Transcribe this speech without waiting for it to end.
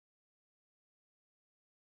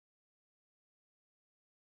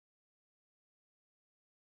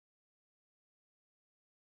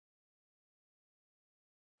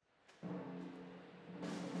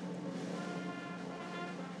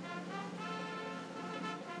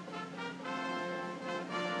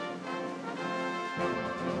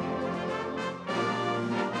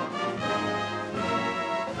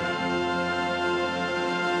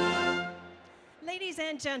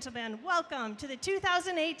gentlemen, welcome to the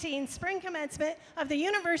 2018 Spring Commencement of the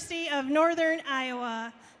University of Northern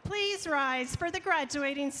Iowa. Please rise for the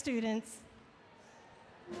graduating students.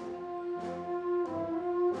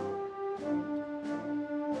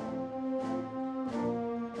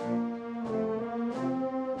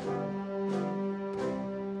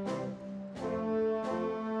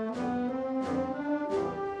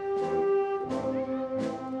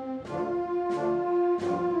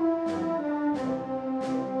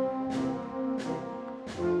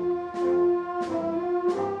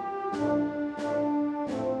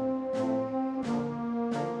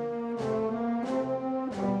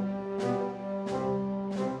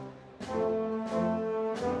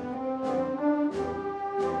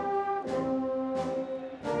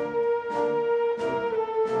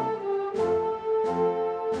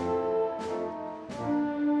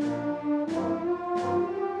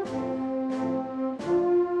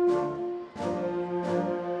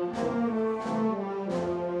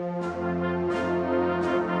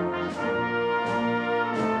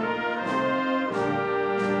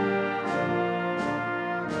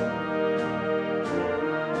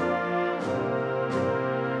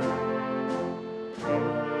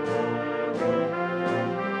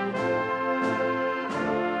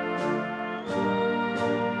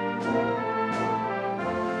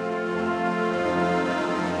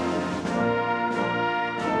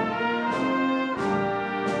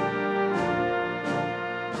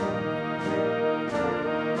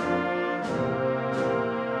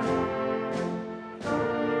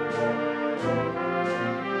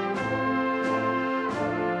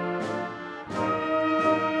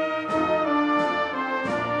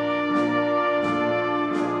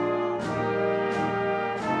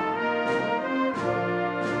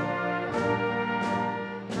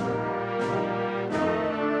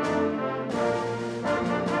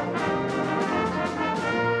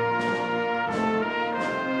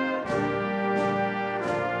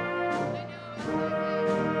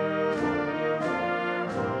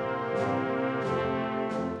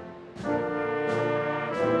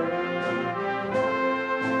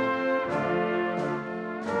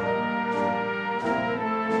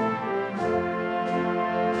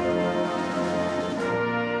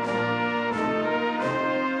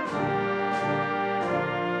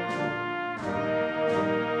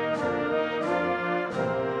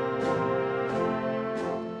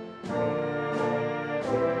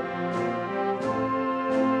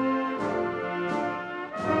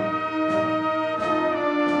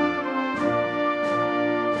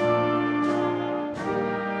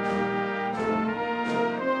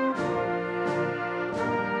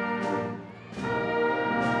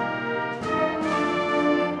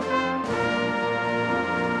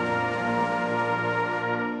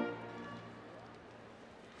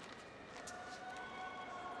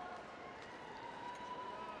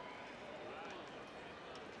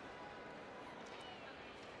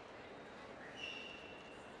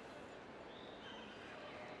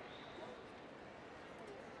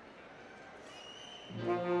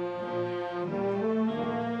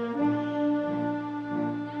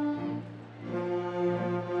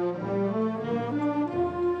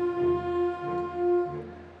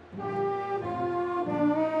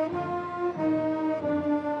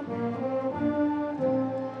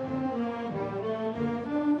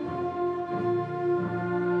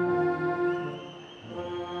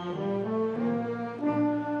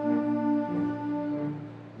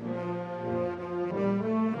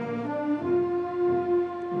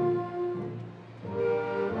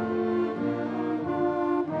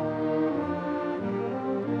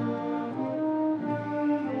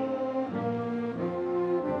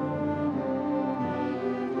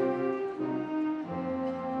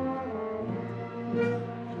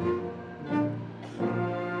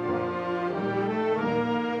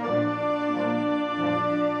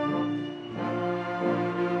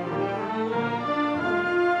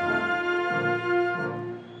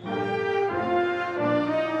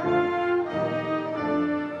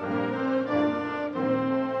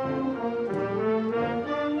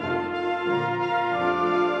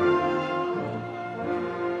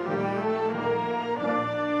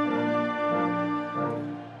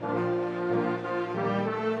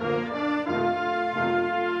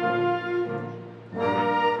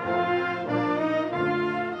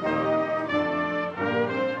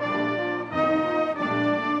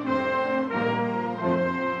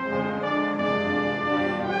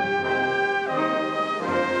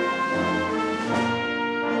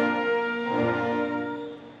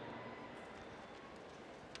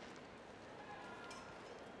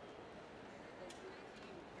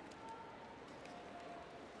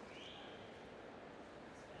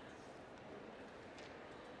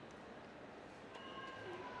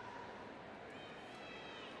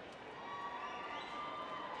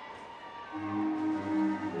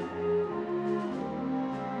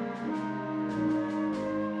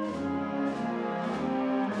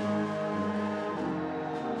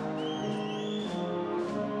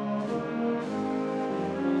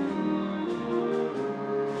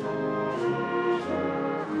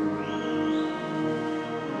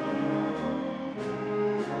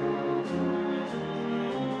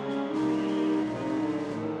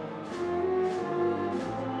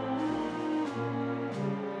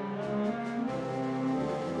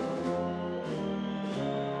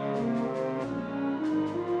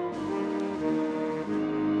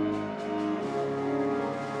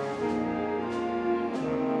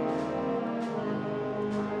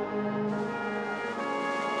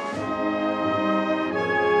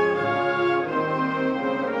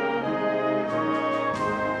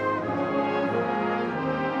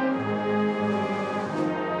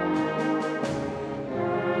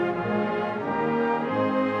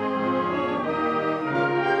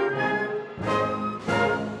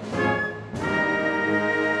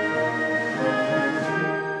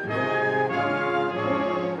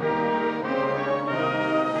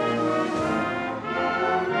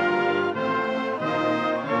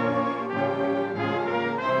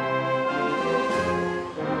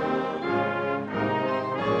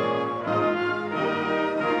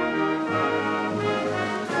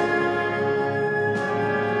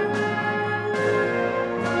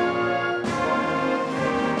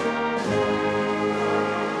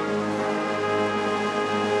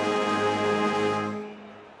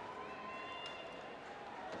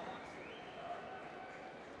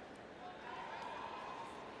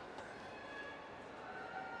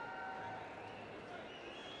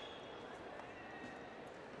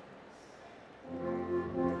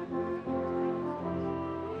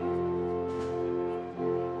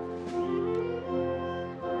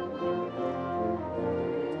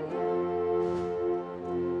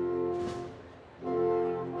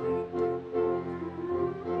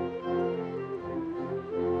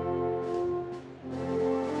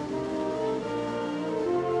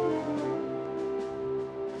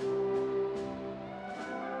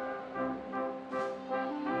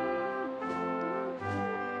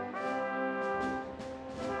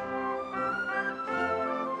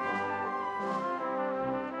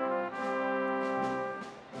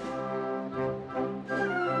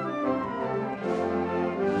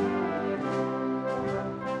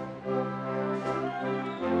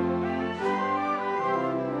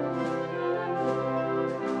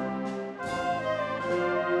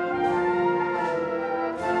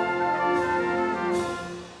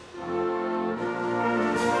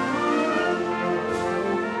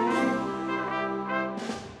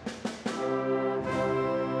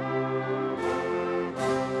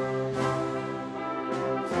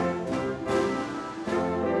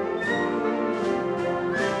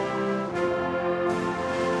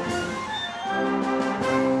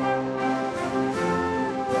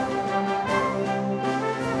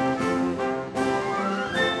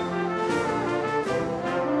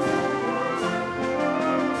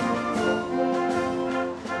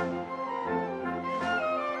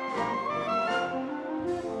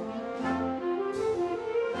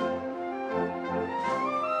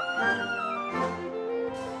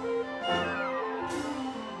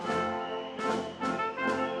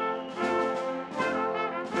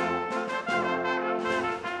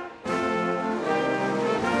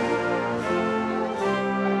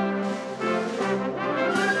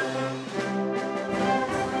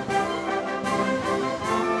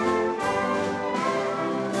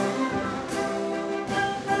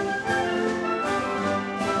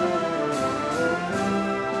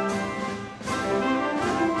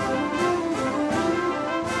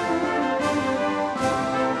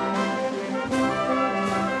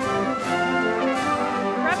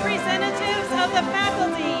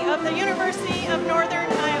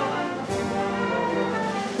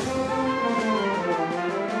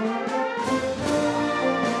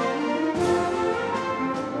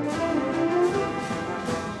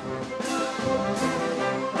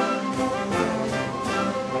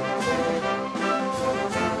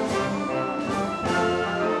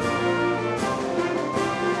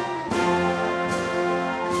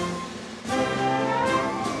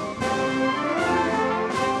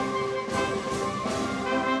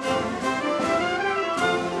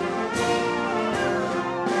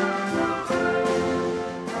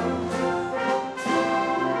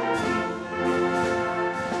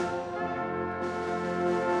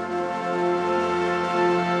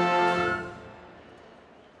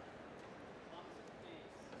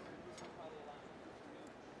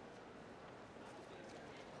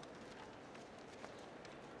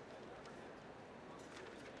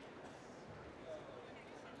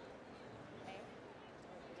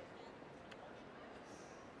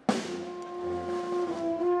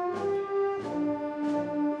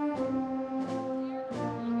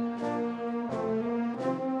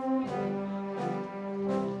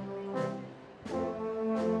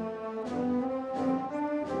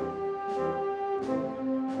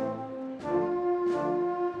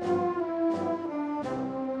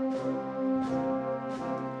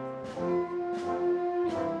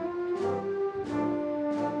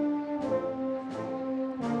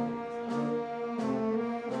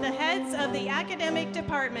 heads of the academic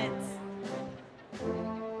departments.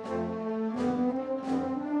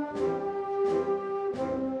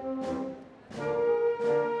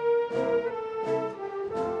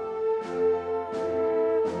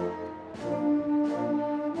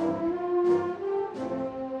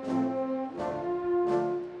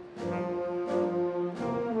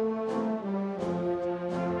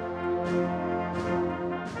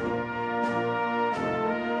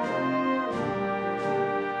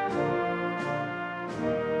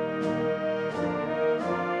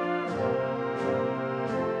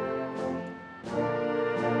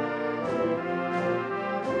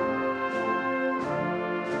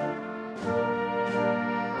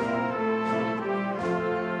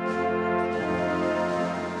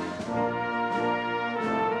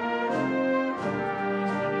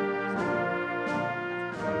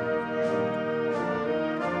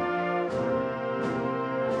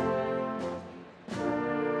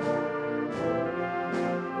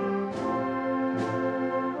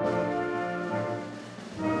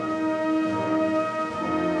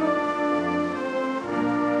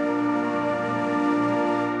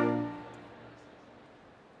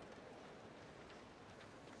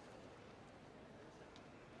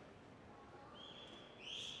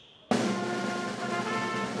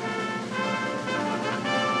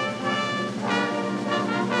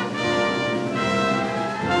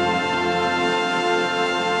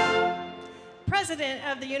 President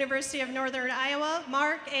of the University of Northern Iowa,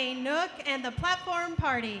 Mark A. Nook, and the Platform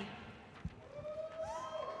Party.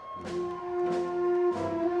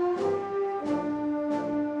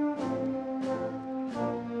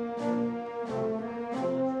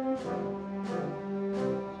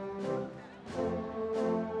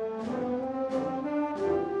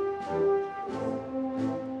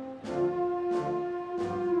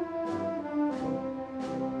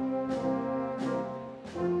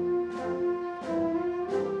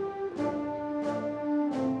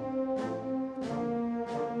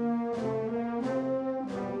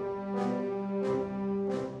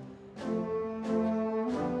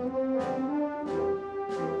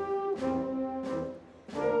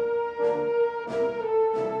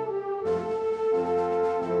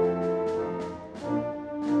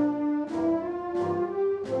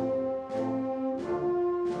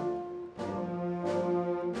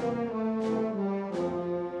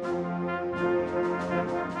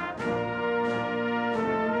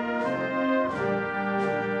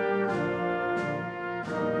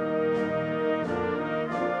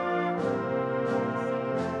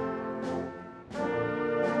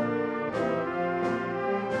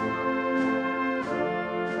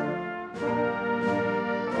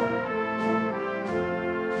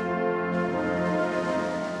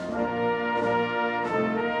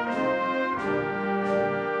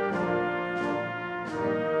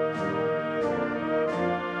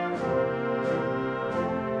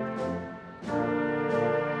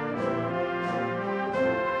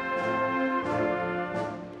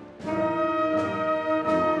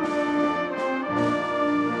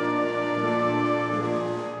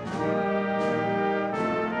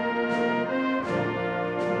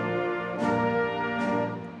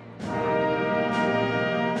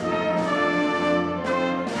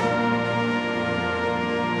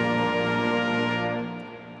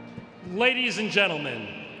 Ladies and gentlemen,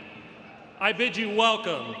 I bid you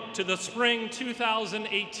welcome to the Spring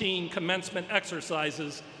 2018 Commencement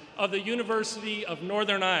exercises of the University of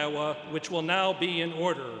Northern Iowa, which will now be in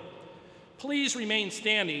order. Please remain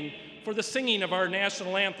standing for the singing of our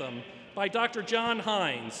national anthem by Dr. John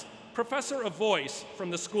Hines, Professor of Voice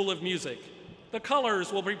from the School of Music. The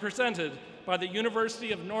colors will be presented by the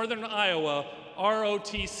University of Northern Iowa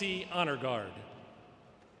ROTC Honor Guard.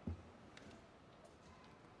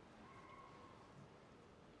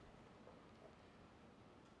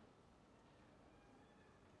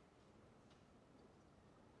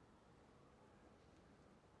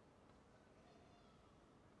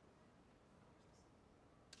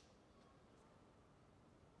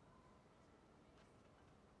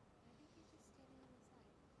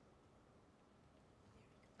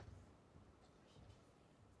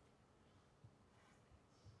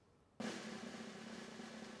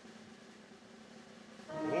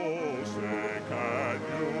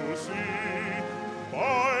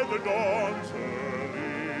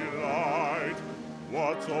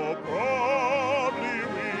 So proudly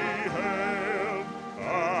we hailed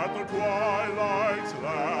at the twilight's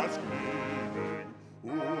last gleaming,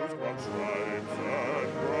 whose broad stripes and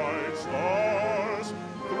bright stars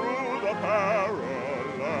through the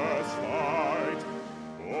perilous fight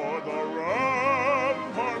o'er the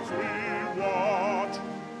ramparts we watched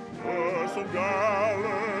were so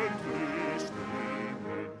gallant.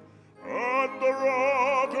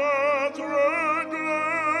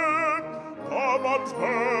 bombs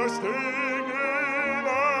bursting in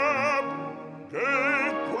air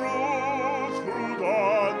gave proof through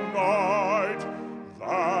the night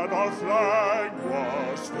that our flag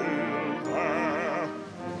was still there.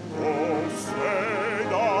 Oh, say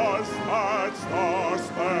does that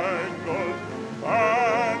star-spangled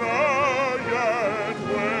banner yet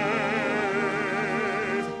wave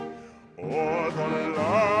o'er the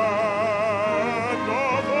land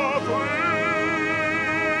of the free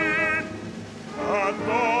and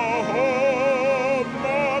the home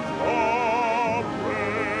of the brave?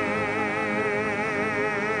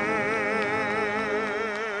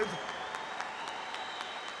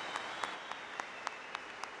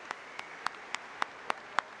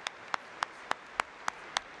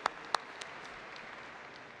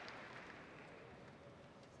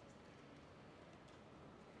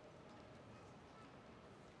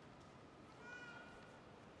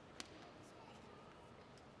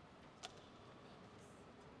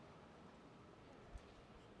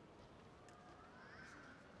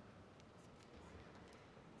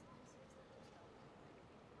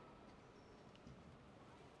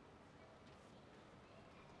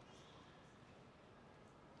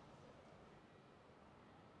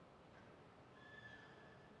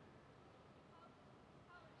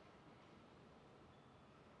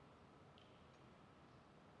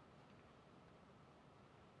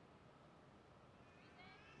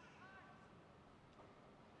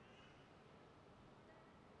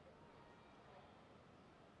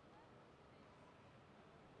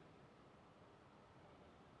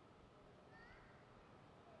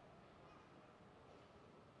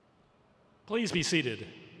 Please be seated.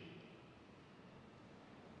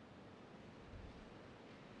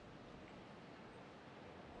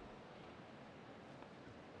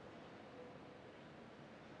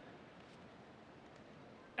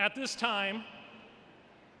 At this time,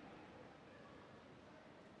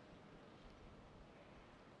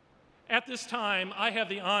 I have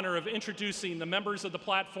the honor of introducing the members of the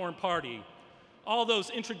Platform Party. All those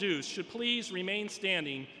introduced should please remain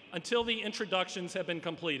standing until the introductions have been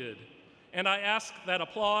completed. And I ask that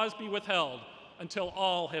applause be withheld until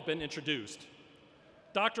all have been introduced.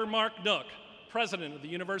 Dr. Mark Nook, President of the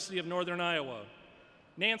University of Northern Iowa.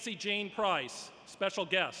 Nancy Jane Price, special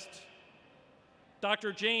guest.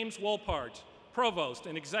 Dr. James Wolpart, Provost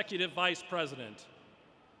and Executive Vice President.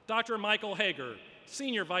 Dr. Michael Hager,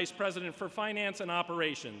 Senior Vice President for Finance and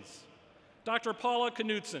Operations. Dr. Paula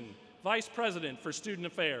Knudsen, Vice President for Student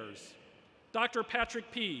Affairs. Dr. Patrick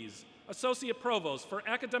Pease, Associate Provost for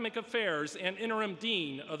Academic Affairs and Interim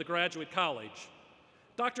Dean of the Graduate College.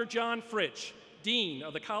 Dr. John Fritsch, Dean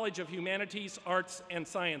of the College of Humanities, Arts, and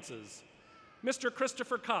Sciences. Mr.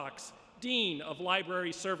 Christopher Cox, Dean of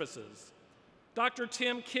Library Services. Dr.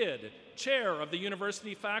 Tim Kidd, Chair of the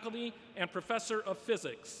University Faculty and Professor of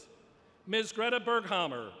Physics. Ms. Greta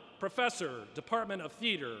Berghammer, Professor, Department of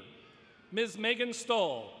Theater. Ms. Megan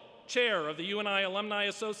Stoll, Chair of the UNI Alumni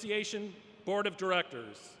Association, Board of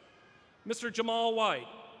Directors. Mr. Jamal White,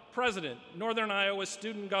 President, Northern Iowa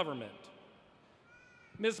Student Government.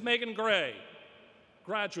 Ms. Megan Gray,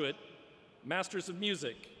 graduate, Masters of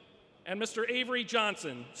Music. And Mr. Avery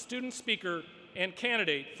Johnson, student speaker and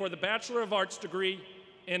candidate for the Bachelor of Arts degree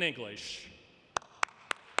in English.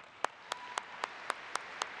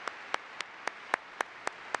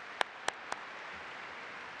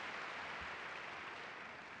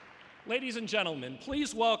 Ladies and gentlemen,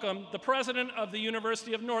 please welcome the President of the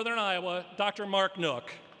University of Northern Iowa, Dr. Mark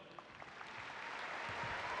Nook.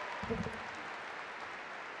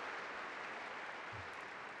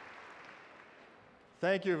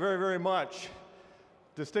 Thank you very, very much.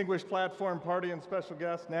 Distinguished Platform Party and special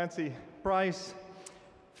guest Nancy Price,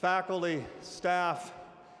 faculty, staff,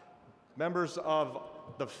 members of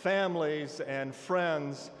the families and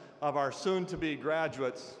friends of our soon-to-be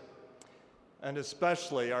graduates, and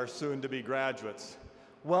especially our soon-to-be graduates.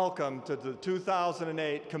 Welcome to the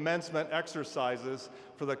 2008 commencement exercises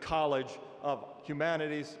for the College of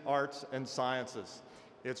Humanities, Arts, and Sciences.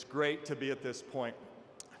 It's great to be at this point.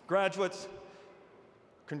 Graduates,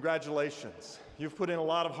 congratulations. You've put in a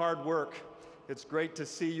lot of hard work. It's great to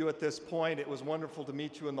see you at this point. It was wonderful to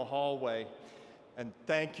meet you in the hallway. And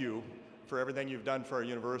thank you for everything you've done for our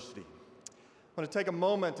university. I want to take a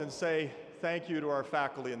moment and say thank you to our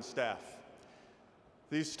faculty and staff.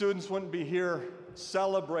 These students wouldn't be here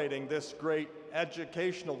celebrating this great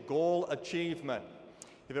educational goal achievement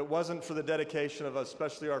if it wasn't for the dedication of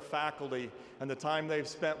especially our faculty and the time they've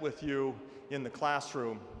spent with you in the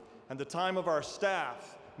classroom, and the time of our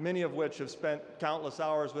staff, many of which have spent countless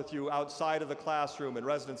hours with you outside of the classroom in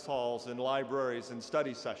residence halls, in libraries, and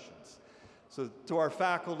study sessions. So to our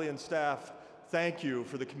faculty and staff, thank you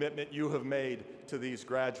for the commitment you have made to these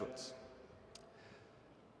graduates.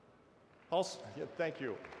 Also, thank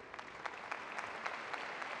you.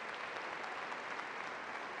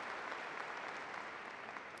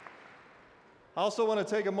 I also want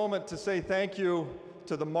to take a moment to say thank you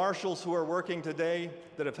to the marshals who are working today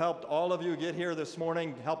that have helped all of you get here this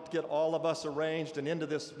morning, helped get all of us arranged and into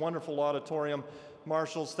this wonderful auditorium.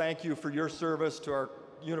 Marshals, thank you for your service to our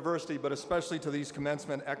university, but especially to these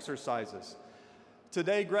commencement exercises.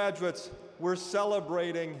 Today, graduates, we're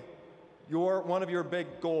celebrating one of your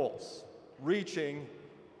big goals, reaching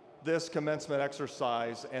this commencement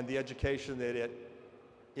exercise and the education that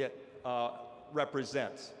it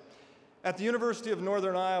represents. At the University of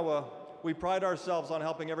Northern Iowa, we pride ourselves on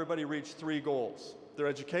helping everybody reach 3 goals: their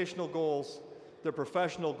educational goals, their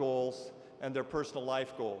professional goals, and their personal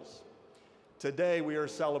life goals. Today, we are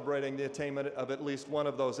celebrating the attainment of at least one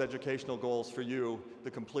of those educational goals for you,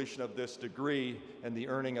 the completion of this degree and the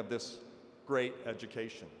earning of this great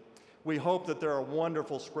education. We hope that they're a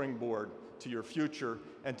wonderful springboard to your future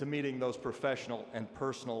and to meeting those professional and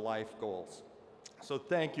personal life goals. So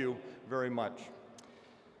thank you very much.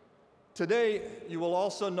 Today, you will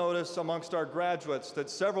also notice amongst our graduates that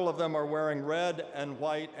several of them are wearing red and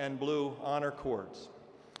white and blue honor cords.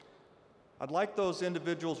 I'd like those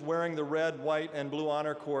individuals wearing the red, white, and blue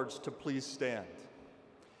honor cords to please stand.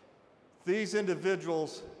 These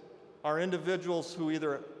individuals are individuals who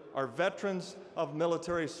either are veterans of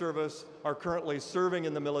military service, are currently serving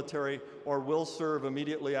in the military, or will serve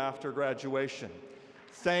immediately after graduation.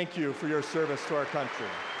 Thank you for your service to our country.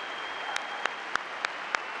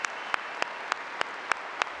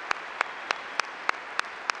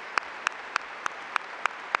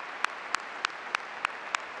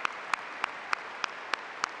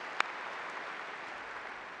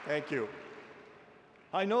 Thank you.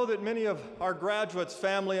 I know that many of our graduates,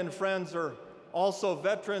 family and friends are also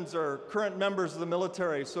veterans or current members of the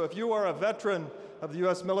military. So if you are a veteran of the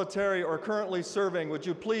U.S. military or currently serving, would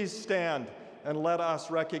you please stand and let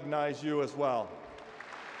us recognize you as well?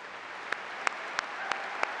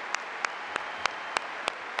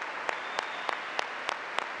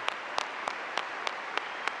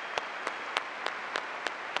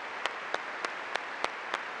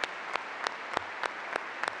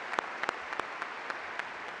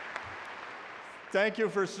 Thank you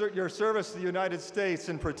for your service to the United States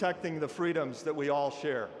in protecting the freedoms that we all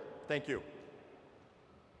share. Thank you.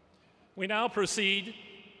 We now proceed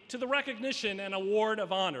to the recognition and award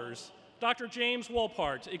of honors. Dr. James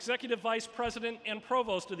Wolpart, Executive Vice President and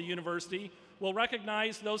Provost of the University, will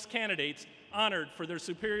recognize those candidates honored for their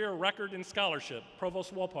superior record and scholarship.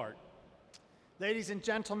 Provost Wolpart. Ladies and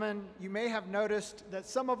gentlemen, you may have noticed that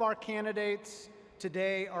some of our candidates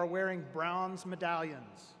today are wearing bronze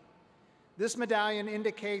medallions. This medallion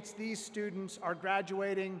indicates these students are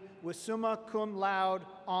graduating with summa cum laude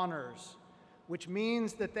honors, which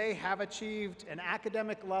means that they have achieved an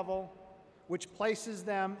academic level which places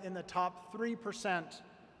them in the top 3%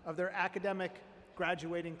 of their academic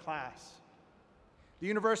graduating class. The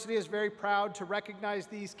university is very proud to recognize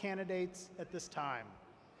these candidates at this time.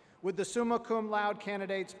 Would the summa cum laude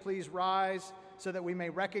candidates please rise so that we may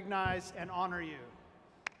recognize and honor you?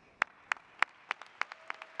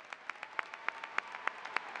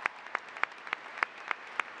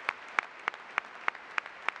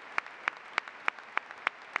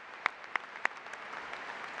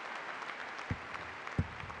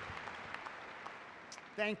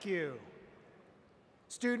 Thank you.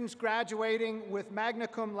 Students graduating with magna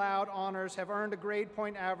cum laude honors have earned a grade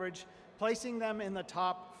point average, placing them in the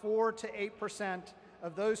top 4 to 8%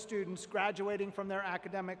 of those students graduating from their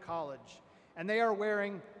academic college, and they are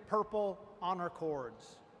wearing purple honor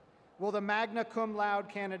cords. Will the magna cum laude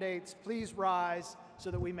candidates please rise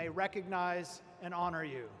so that we may recognize and honor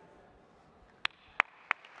you?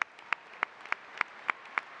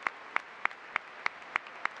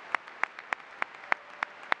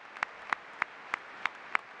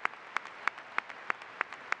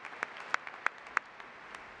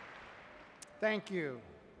 Thank you.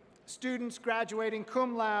 Students graduating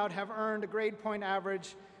cum laude have earned a grade point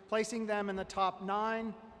average, placing them in the top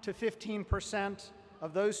 9 to 15%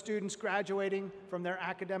 of those students graduating from their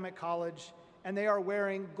academic college, and they are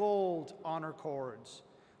wearing gold honor cords.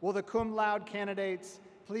 Will the cum laude candidates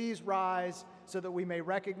please rise so that we may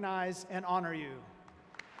recognize and honor you?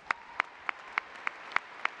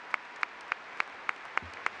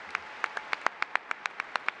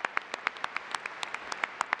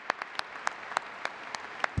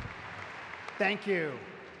 Thank you.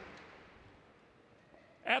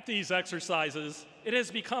 At these exercises, it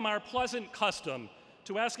has become our pleasant custom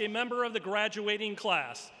to ask a member of the graduating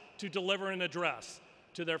class to deliver an address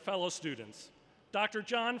to their fellow students. Dr.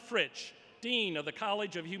 John Fritsch, Dean of the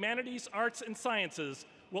College of Humanities, Arts, and Sciences,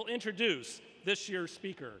 will introduce this year's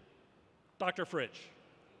speaker. Dr. Fritsch.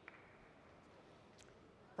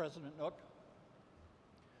 President Nook,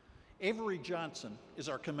 Avery Johnson is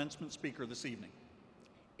our commencement speaker this evening.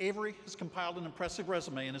 Avery has compiled an impressive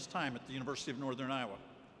resume in his time at the University of Northern Iowa.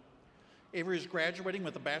 Avery is graduating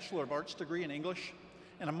with a Bachelor of Arts degree in English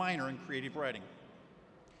and a minor in creative writing.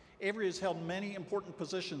 Avery has held many important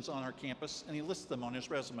positions on our campus, and he lists them on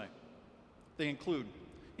his resume. They include,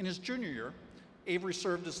 in his junior year, Avery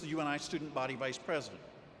served as the UNI Student Body Vice President.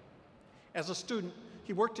 As a student,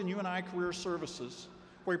 he worked in UNI Career Services,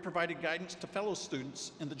 where he provided guidance to fellow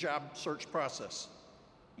students in the job search process.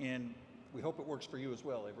 And we hope it works for you as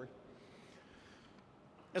well, Avery.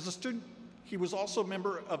 As a student, he was also a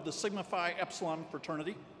member of the Sigma Phi Epsilon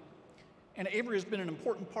fraternity, and Avery has been an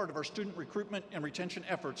important part of our student recruitment and retention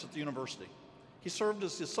efforts at the university. He served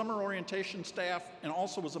as the summer orientation staff and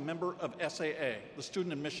also was a member of SAA, the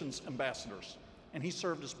Student Admissions Ambassadors, and he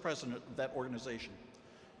served as president of that organization.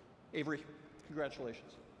 Avery,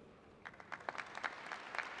 congratulations.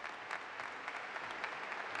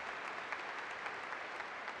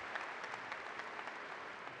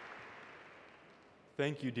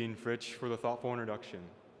 Thank you, Dean Fritsch, for the thoughtful introduction.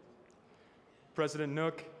 President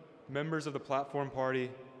Nook, members of the Platform Party,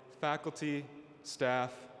 faculty,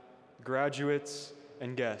 staff, graduates,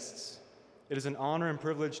 and guests, it is an honor and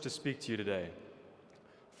privilege to speak to you today.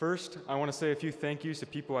 First, I want to say a few thank yous to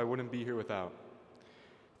people I wouldn't be here without.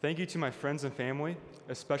 Thank you to my friends and family,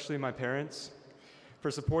 especially my parents, for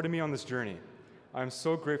supporting me on this journey. I am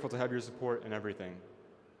so grateful to have your support in everything.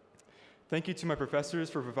 Thank you to my professors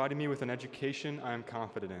for providing me with an education I am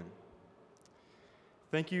confident in.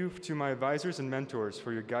 Thank you to my advisors and mentors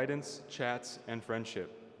for your guidance, chats, and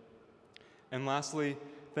friendship. And lastly,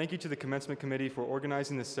 thank you to the Commencement Committee for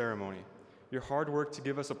organizing this ceremony. Your hard work to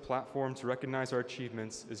give us a platform to recognize our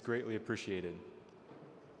achievements is greatly appreciated.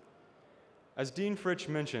 As Dean Fritsch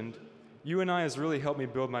mentioned, UNI has really helped me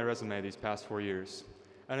build my resume these past 4 years,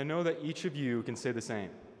 and I know that each of you can say the same.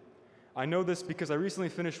 I know this because I recently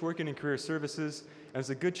finished working in career services, and there's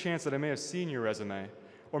a good chance that I may have seen your resume,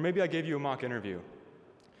 or maybe I gave you a mock interview.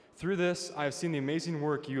 Through this, I have seen the amazing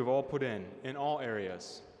work you have all put in all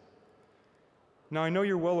areas. Now, I know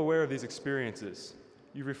you're well aware of these experiences.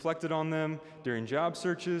 You've reflected on them during job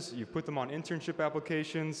searches, you've put them on internship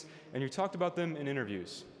applications, and you've talked about them in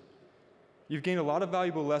interviews. You've gained a lot of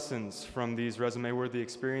valuable lessons from these resume-worthy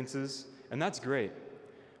experiences, and that's great.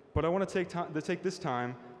 But I want to take this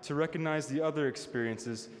time to recognize the other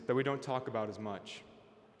experiences that we don't talk about as much.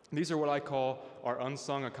 These are what I call our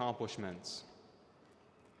unsung accomplishments.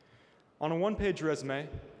 On a one-page resume,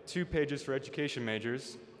 2 pages for education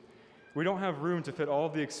majors, we don't have room to fit all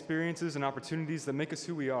of the experiences and opportunities that make us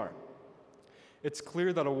who we are. It's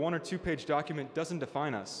clear that a 1 or 2 page document doesn't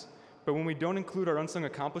define us, but when we don't include our unsung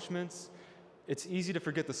accomplishments, it's easy to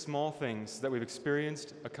forget the small things that we've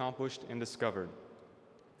experienced, accomplished, and discovered.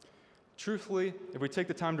 Truthfully, if we take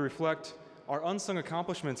the time to reflect, our unsung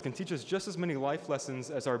accomplishments can teach us just as many life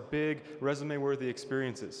lessons as our big, resume-worthy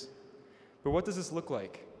experiences. But what does this look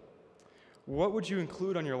like? What would you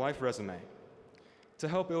include on your life resume? To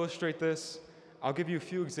help illustrate this, I'll give you a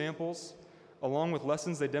few examples, along with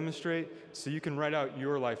lessons they demonstrate, so you can write out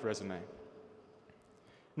your life resume.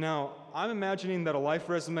 Now, I'm imagining that a life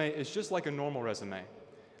resume is just like a normal resume,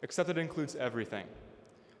 except that it includes everything.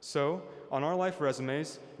 So, on our life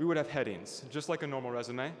resumes, we would have headings, just like a normal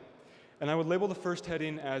resume, and I would label the first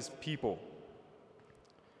heading as people.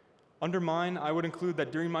 Under mine, I would include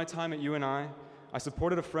that during my time at UNI, I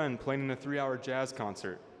supported a friend playing in a 3-hour jazz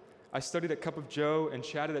concert. I studied at Cup of Joe and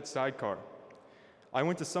chatted at Sidecar. I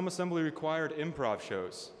went to some assembly-required improv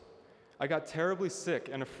shows. I got terribly sick,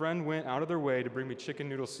 and a friend went out of their way to bring me chicken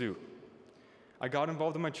noodle soup. I got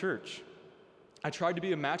involved in my church. I tried to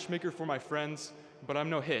be a matchmaker for my friends, but I'm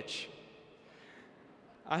no hitch.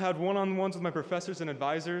 I had one-on-ones with my professors and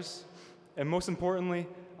advisors, and most importantly,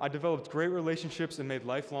 I developed great relationships and made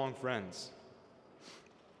lifelong friends.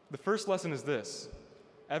 The first lesson is this: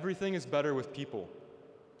 everything is better with people.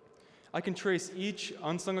 I can trace each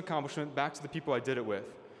unsung accomplishment back to the people I did it with,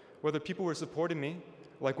 whether people were supporting me,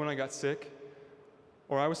 like when I got sick,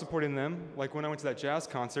 or I was supporting them, like when I went to that jazz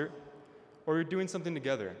concert, or you're doing something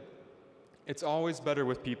together. It's always better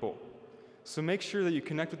with people. So make sure that you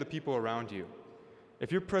connect with the people around you.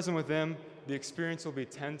 If you're present with them, the experience will be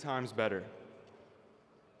 10 times better.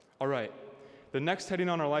 All right, the next heading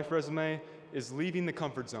on our life resume is leaving the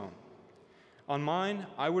comfort zone. On mine,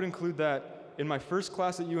 I would include that in my first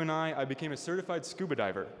class at UNI, I became a certified scuba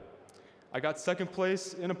diver. I got second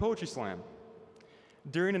place in a poetry slam.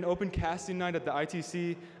 During an open casting night at the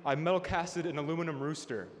ITC, I metal casted an aluminum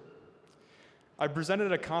rooster. I presented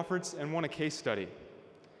at a conference and won a case study.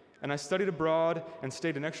 And I studied abroad and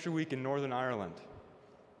stayed an extra week in Northern Ireland.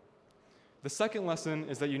 The second lesson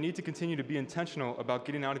is that you need to continue to be intentional about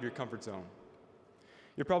getting out of your comfort zone.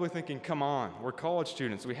 You're probably thinking, come on, we're college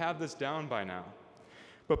students, we have this down by now.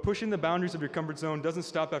 But pushing the boundaries of your comfort zone doesn't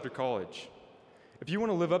stop after college. If you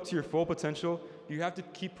want to live up to your full potential, you have to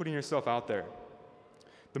keep putting yourself out there.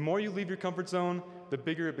 The more you leave your comfort zone, the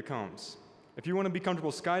bigger it becomes. If you want to be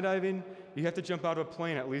comfortable skydiving, you have to jump out of a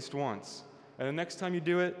plane at least once. And the next time you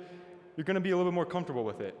do it, you're going to be a little bit more comfortable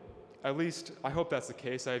with it. At least, I hope that's the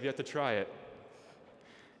case. I have yet to try it.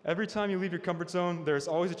 Every time you leave your comfort zone, there's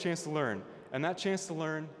always a chance to learn. And that chance to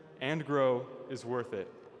learn and grow is worth it.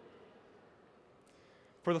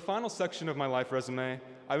 For the final section of my life resume,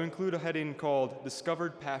 I would include a heading called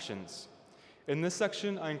Discovered Passions. In this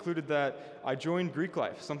section, I included that I joined Greek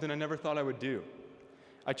life, something I never thought I would do.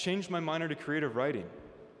 I changed my minor to creative writing.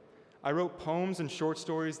 I wrote poems and short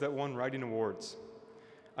stories that won writing awards.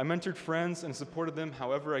 I mentored friends and supported them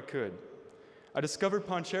however I could. I discovered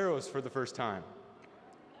poncheros for the first time.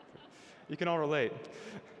 You can all relate.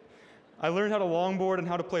 I learned how to longboard and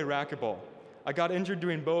how to play racquetball. I got injured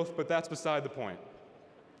doing both, but that's beside the point.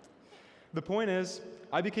 The point is,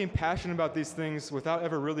 I became passionate about these things without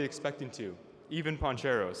ever really expecting to, even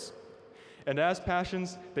poncheros. And as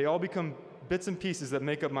passions, they all become bits and pieces that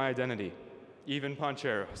make up my identity, even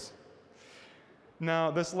poncheros.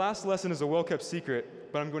 Now, this last lesson is a well-kept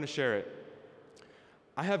secret, but I'm going to share it.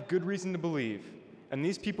 I have good reason to believe, and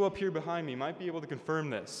these people up here behind me might be able to confirm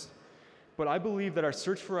this, but I believe that our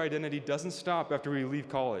search for identity doesn't stop after we leave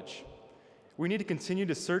college. We need to continue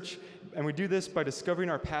to search, and we do this by discovering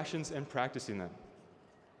our passions and practicing them.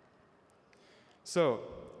 So,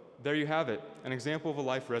 there you have it, an example of a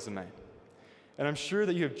life resume. And I'm sure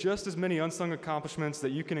that you have just as many unsung accomplishments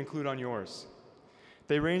that you can include on yours.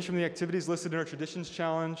 They range from the activities listed in our Traditions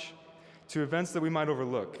Challenge to events that we might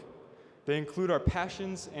overlook. They include our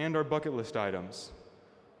passions and our bucket list items.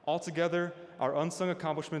 Altogether, our unsung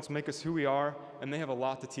accomplishments make us who we are, and they have a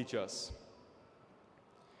lot to teach us.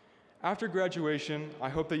 After graduation, I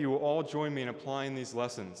hope that you will all join me in applying these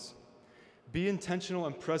lessons. Be intentional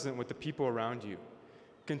and present with the people around you.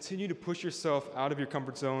 Continue to push yourself out of your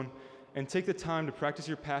comfort zone and take the time to practice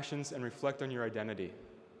your passions and reflect on your identity.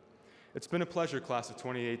 It's been a pleasure, class of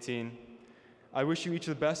 2018. I wish you each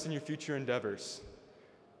the best in your future endeavors.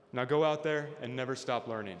 Now go out there and never stop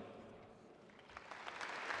learning.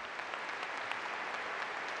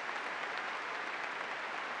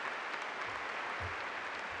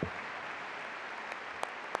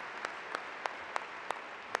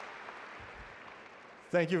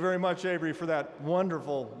 Thank you very much, Avery, for that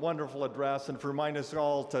wonderful, wonderful address and for reminding us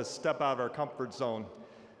all to step out of our comfort zone.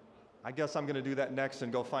 I guess I'm going to do that next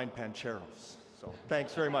and go find pancheros. So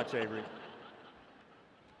thanks very much, Avery.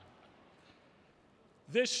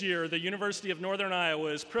 This year, the University of Northern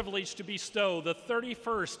Iowa is privileged to bestow the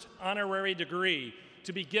 31st honorary degree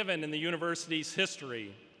to be given in the university's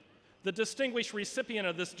history. The distinguished recipient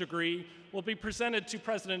of this degree will be presented to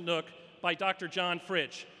President Nook by Dr. John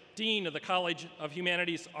Fritsch, Dean of the College of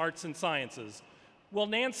Humanities, Arts, and Sciences. Will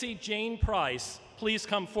Nancy Jane Price please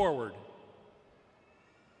come forward?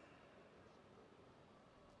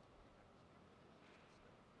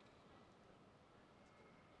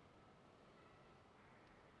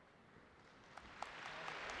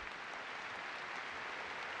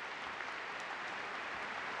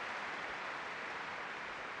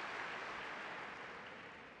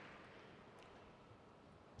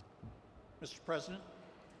 Mr. President,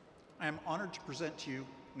 I am honored to present to you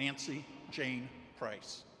Nancy Jane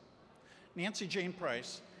Price. Nancy Jane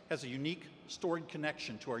Price has a unique, storied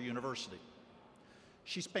connection to our university.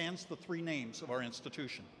 She spans the three names of our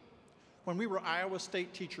institution. When we were Iowa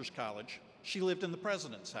State Teachers College, she lived in the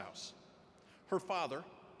President's house. Her father,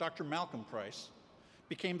 Dr. Malcolm Price,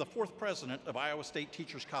 became the fourth president of Iowa State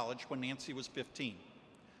Teachers College when Nancy was 15.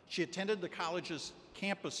 She attended the college's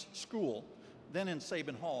campus school, then in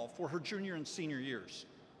Sabin Hall, for her junior and senior years.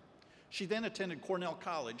 She then attended Cornell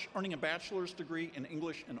College, earning a bachelor's degree in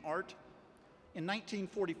English and art. In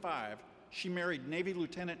 1945, she married Navy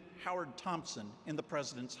Lieutenant Howard Thompson in the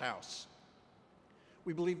President's house.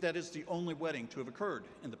 We believe that is the only wedding to have occurred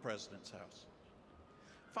in the President's house.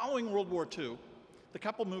 Following World War II, the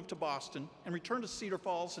couple moved to Boston and returned to Cedar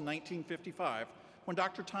Falls in 1955 when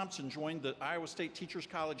Dr. Thompson joined the Iowa State Teachers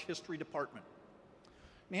College History Department.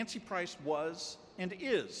 Nancy Price was and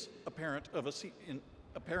is a parent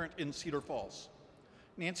in Cedar Falls.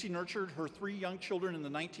 Nancy nurtured her 3 young children in the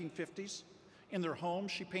 1950s. In their home,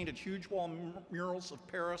 she painted huge wall murals of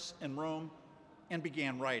Paris and Rome and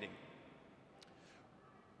began writing.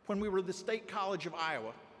 When we were at the State College of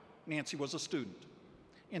Iowa, Nancy was a student.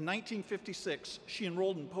 In 1956, she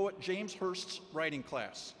enrolled in poet James Hurst's writing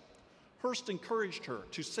class. Hurst encouraged her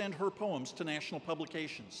to send her poems to national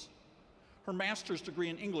publications. Her master's degree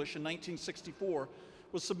in English in 1964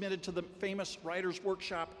 was submitted to the famous Writers'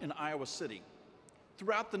 Workshop in Iowa City.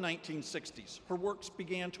 Throughout the 1960s, her works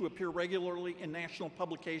began to appear regularly in national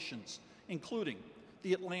publications, including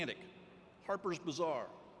The Atlantic, Harper's Bazaar,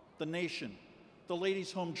 The Nation, the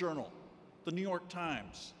Ladies' Home Journal, the New York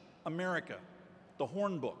Times, America, the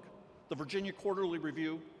Horn Book, the Virginia Quarterly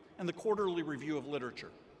Review, and the Quarterly Review of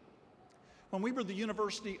Literature. When we were at the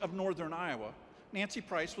University of Northern Iowa, Nancy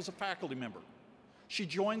Price was a faculty member. She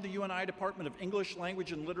joined the UNI Department of English,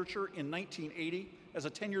 Language, and Literature in 1980 as a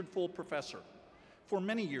tenured full professor. For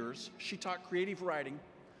many years, she taught creative writing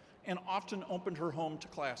and often opened her home to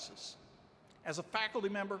classes. As a faculty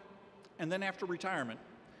member, and then after retirement,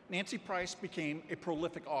 Nancy Price became a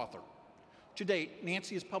prolific author. To date,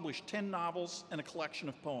 Nancy has published 10 novels and a collection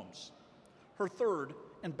of poems. Her third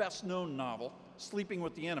and best-known novel, Sleeping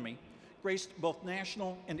with the Enemy, graced both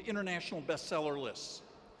national and international bestseller lists.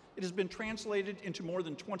 It has been translated into more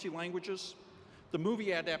than 20 languages. The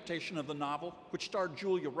movie adaptation of the novel, which starred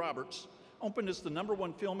Julia Roberts, opened as the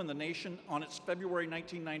 #1 film in the nation on its February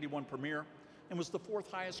 1991 premiere and was the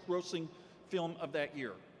 4th highest grossing film of that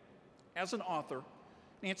year. As an author,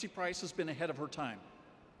 Nancy Price has been ahead of her time.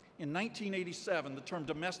 In 1987, the term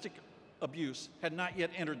domestic abuse had not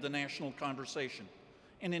yet entered the national conversation.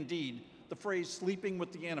 And indeed, the phrase sleeping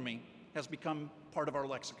with the enemy has become part of our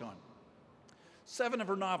lexicon. 7 of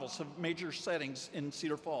her novels have major settings in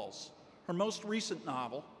Cedar Falls. Her most recent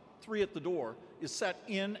novel, 3 at the Door, is set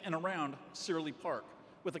in and around Searly Park,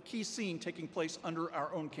 with a key scene taking place under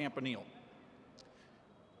our own campanile.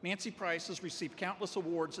 Nancy Price has received countless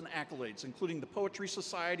awards and accolades, including the Poetry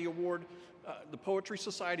Society Award, the Poetry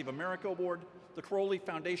Society of America Award, the Crowley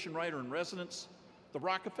Foundation Writer in Residence, the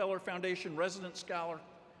Rockefeller Foundation Resident Scholar,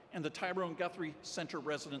 and the Tyrone Guthrie Center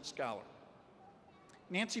Resident Scholar.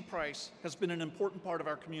 Nancy Price has been an important part of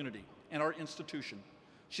our community and our institution.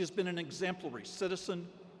 She has been an exemplary citizen,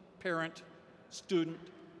 parent, student,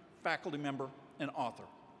 faculty member, and author.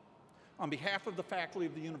 On behalf of the faculty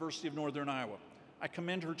of the University of Northern Iowa, I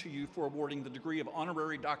commend her to you for awarding the degree of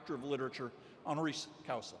Honorary Doctor of Literature, honoris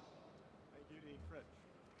causa. Thank you, Dean Fritsch.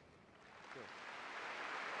 Good.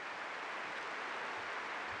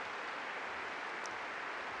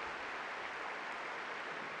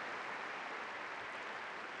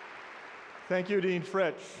 Thank you, Dean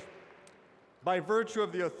Fritsch. By virtue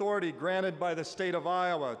of the authority granted by the state of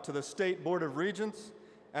Iowa to the State Board of Regents,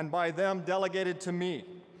 and by them delegated to me,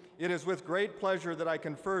 it is with great pleasure that I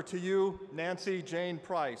confer to you, Nancy Jane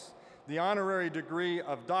Price, the honorary degree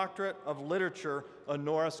of Doctorate of Literature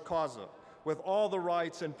honoris causa, with all the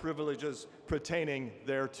rights and privileges pertaining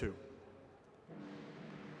thereto.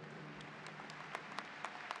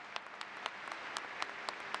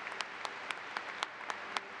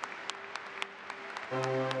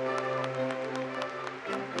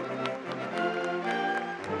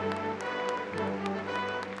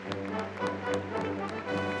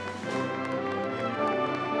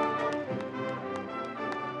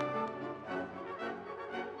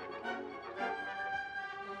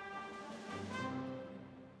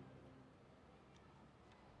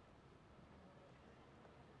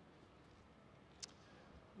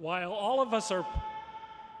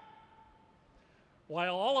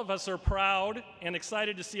 While all of us are proud and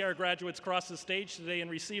excited to see our graduates cross the stage today and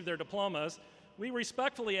receive their diplomas, we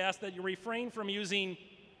respectfully ask that you refrain from using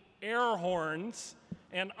air horns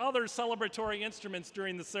and other celebratory instruments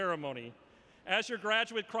during the ceremony. As your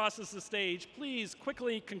graduate crosses the stage, please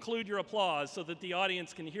quickly conclude your applause so that the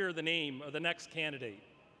audience can hear the name of the next candidate.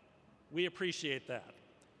 We appreciate that.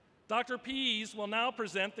 Dr. Pease will now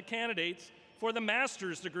present the candidates for the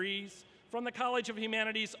master's degrees from the College of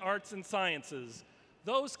Humanities, Arts, and Sciences.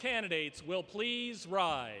 Those candidates will please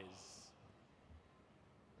rise.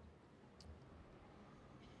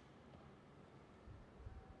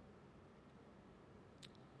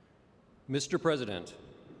 Mr. President,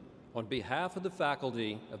 on behalf of the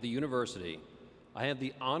faculty of the university, I have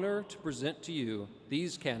the honor to present to you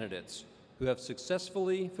these candidates who have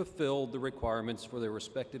successfully fulfilled the requirements for their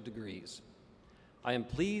respective degrees. I am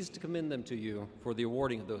pleased to commend them to you for the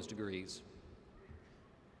awarding of those degrees.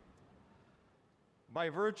 By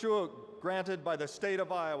virtue granted by the state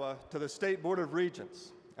of Iowa to the State Board of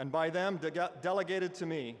Regents, and by them delegated to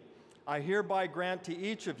me, I hereby grant to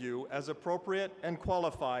each of you, as appropriate and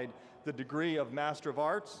qualified, the degree of Master of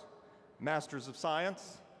Arts, Masters of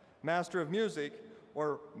Science, Master of Music,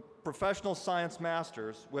 or Professional Science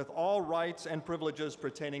Masters, with all rights and privileges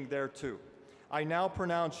pertaining thereto. I now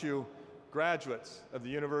pronounce you graduates of the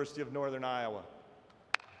University of Northern Iowa.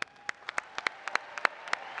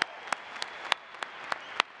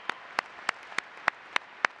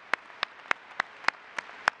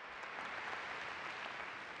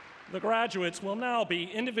 The graduates will now be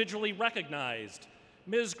individually recognized.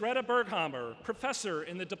 Ms. Greta Berghammer, professor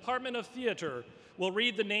in the Department of Theater, will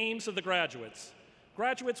read the names of the graduates.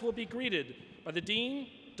 Graduates will be greeted by the dean,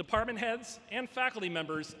 department heads, and faculty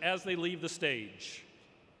members as they leave the stage.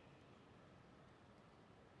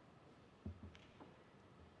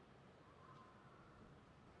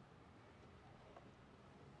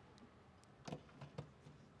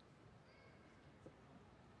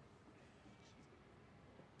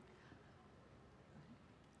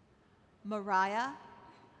 Mariah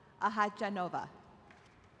Ahajanova.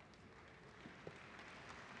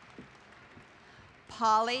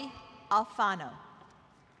 Polly Alfano.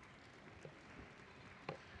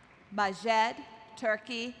 Majed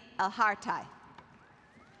Turki Elhartai.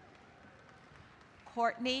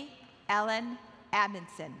 Courtney Ellen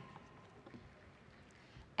Amundsen.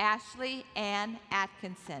 Ashley Ann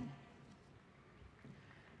Atkinson.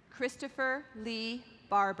 Christopher Lee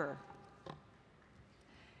Barber.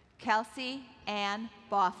 Kelsey Ann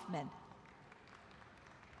Boffman.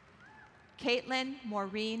 Caitlin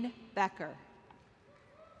Maureen Becker.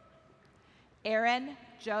 Aaron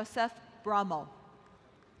Joseph Brummel.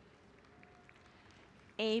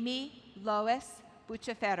 Amy Lois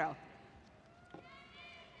Bucciferro.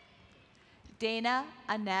 Dana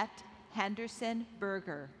Annette Henderson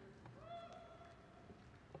Berger.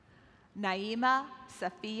 Naima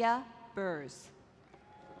Safia Burrs.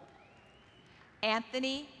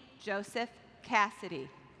 Anthony Joseph Cassidy.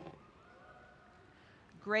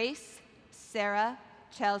 Grace Sarah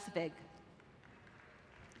Chelsvig.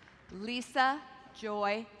 Lisa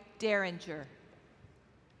Joy Derringer.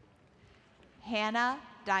 Hannah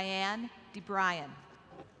Diane DeBryan.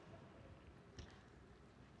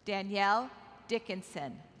 Danielle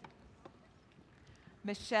Dickinson.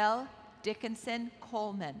 Michelle Dickinson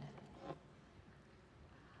Coleman.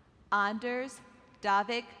 Anders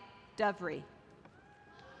Davik Dovry.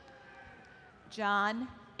 John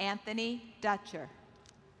Anthony Dutcher.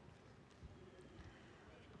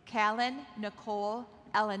 Callan Nicole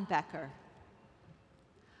Ellenbecker.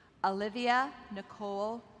 Olivia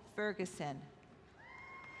Nicole Ferguson.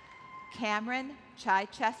 Cameron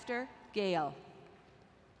Chichester Gale.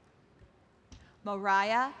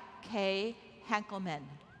 Mariah K. Henkelman.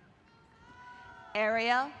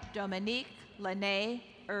 Ariel Dominique Lene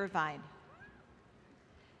Irvine.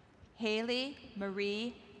 Haley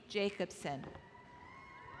Marie Jacobson.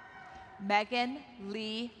 Megan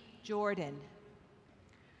Lee Jordan.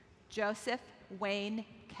 Joseph Wayne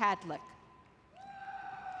Cadlick.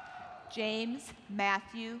 James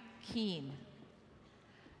Matthew Keene.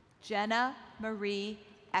 Jenna Marie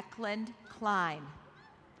Eklund Klein.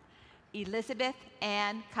 Elizabeth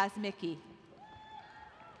Ann Kosmicki.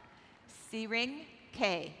 Searing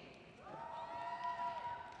K.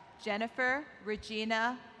 Jennifer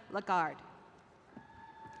Regina Lagarde.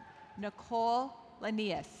 Nicole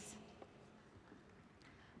Linnaeus.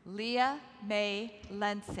 Leah May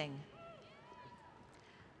Lensing.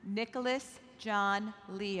 Nicholas John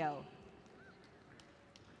Leo.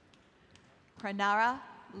 Pranara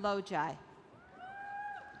Lojai.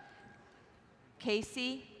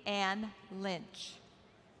 Casey Ann Lynch.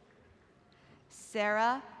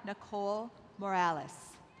 Sarah Nicole Morales.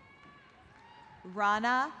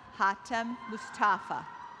 Rana Hatem Mustafa.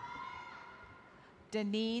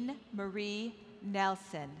 Deneen Marie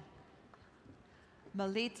Nelson.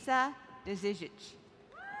 Melitza Dezijic.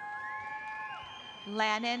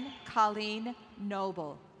 Lannon Colleen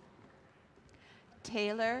Noble.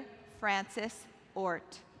 Taylor Francis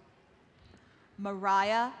Ort.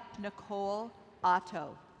 Mariah Nicole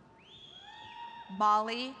Otto.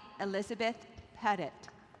 Molly Elizabeth Pettit.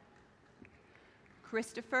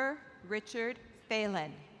 Christopher Richard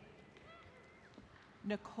Phelan.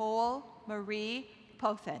 Nicole Marie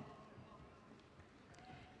Pothen.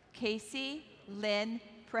 Casey Lynn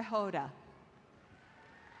Prehoda.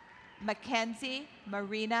 Mackenzie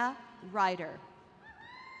Marina Ryder.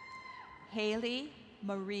 Haley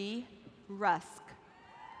Marie Rusk.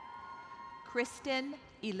 Kristen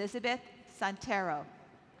Elizabeth Santero.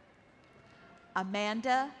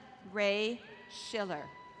 Amanda Ray Schiller.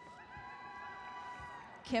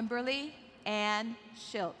 Kimberly Ann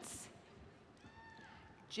Schiltz.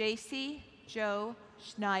 JC Joe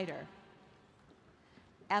Schneider.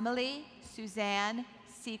 Emily Suzanne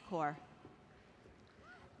Secor.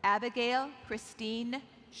 Abigail Christine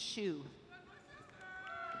Shu.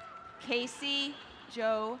 Casey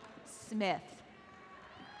Joe Smith.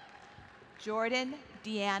 Jordan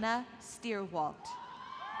Deanna Steerwalt.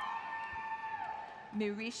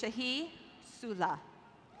 Mirishahi Sula.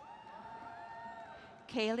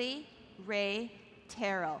 Kaylee Ray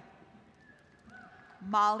Terrell.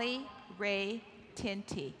 Molly Ray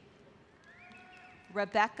Tinty.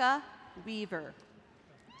 Rebecca Weaver.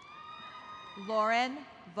 Lauren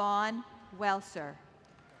Vaughn Welser.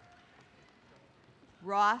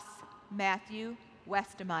 Ross Matthew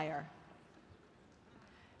Westemeyer.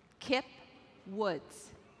 Kip Woods.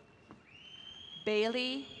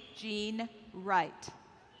 Bailey Jean Wright.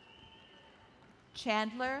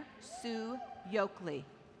 Chandler Sue Yoakley.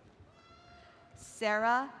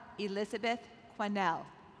 Sarah Elizabeth Quanell.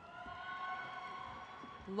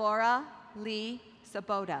 Laura Lee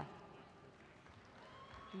Sabota.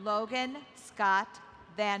 Logan Scott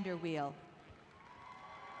Vanderweel.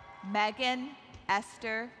 Megan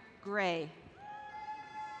Esther Gray.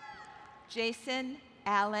 Jason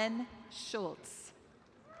Allen Schultz.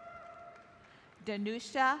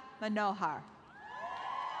 Danusha Manohar.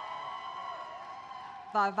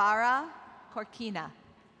 Varvara Korkina.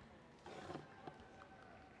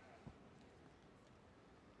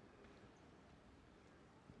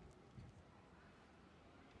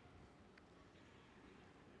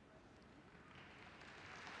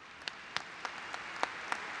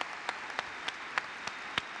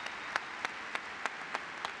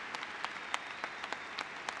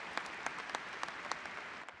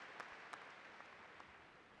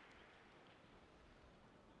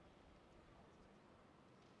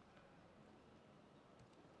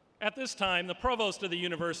 At this time, the provost of the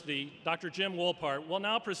university, Dr. Jim Wolpart, will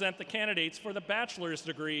now present the candidates for the bachelor's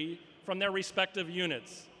degree from their respective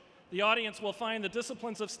units. The audience will find the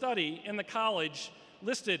disciplines of study in the college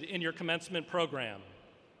listed in your commencement program.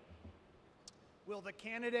 Will the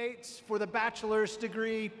candidates for the bachelor's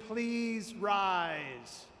degree please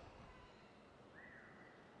rise?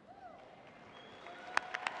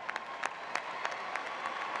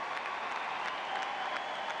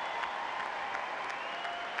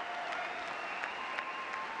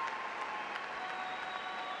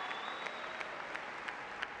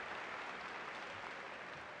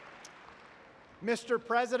 Mr.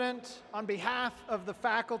 President, on behalf of the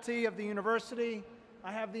faculty of the university,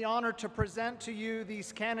 I have the honor to present to you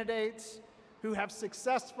these candidates who have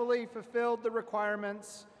successfully fulfilled the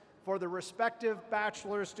requirements for the respective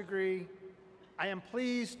bachelor's degree. I am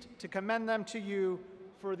pleased to commend them to you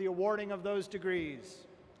for the awarding of those degrees.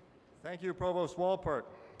 Thank you, Provost Wolpert.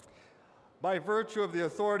 By virtue of the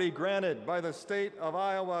authority granted by the state of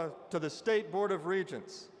Iowa to the State Board of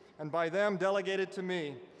Regents, and by them delegated to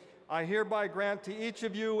me, I hereby grant to each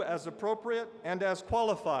of you as appropriate and as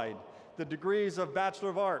qualified the degrees of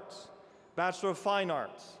Bachelor of Arts, Bachelor of Fine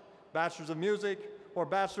Arts, Bachelors of Music, or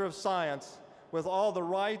Bachelor of Science, with all the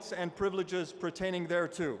rights and privileges pertaining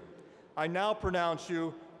thereto. I now pronounce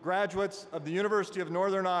you graduates of the University of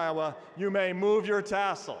Northern Iowa. You may move your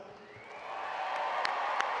tassel.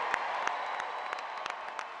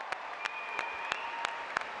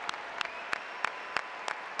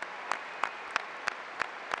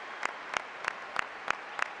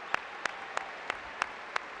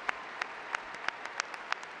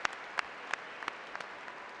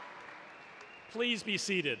 Please be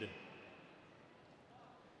seated.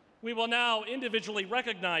 We will now individually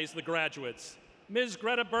recognize the graduates. Ms.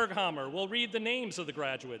 Greta Berghammer will read the names of the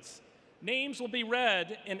graduates. Names will be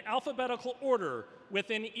read in alphabetical order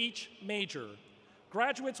within each major.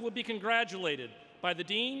 Graduates will be congratulated by the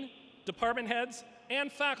dean, department heads,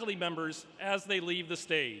 and faculty members as they leave the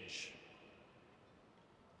stage.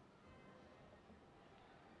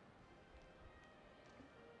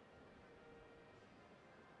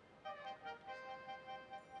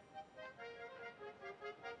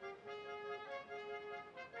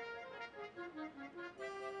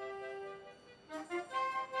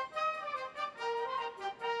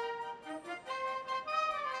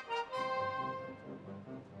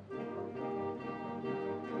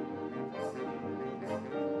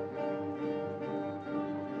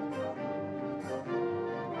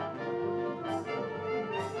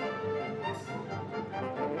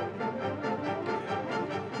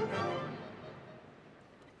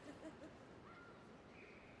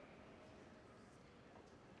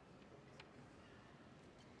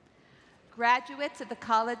 Graduates of the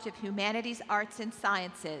College of Humanities, Arts, and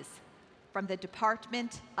Sciences from the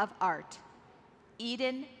Department of Art,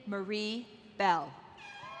 Eden Marie Bell.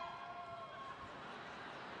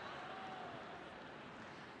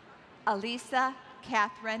 Alisa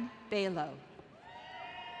Catherine Balo.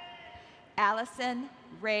 Allison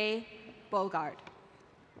Ray Bogart.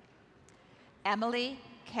 Emily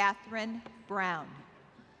Catherine Brown.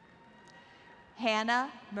 Hannah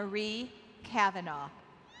Marie Kavanaugh.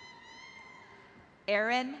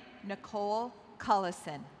 Erin Nicole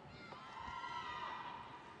Cullison.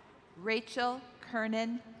 Rachel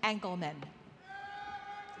Kernan Engelman.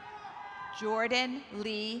 Jordan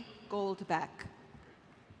Lee Goldbeck.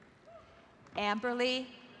 Amberly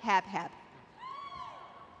Habhab.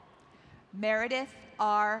 Meredith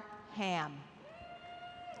R. Ham.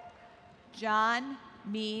 John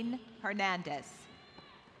Mean Hernandez.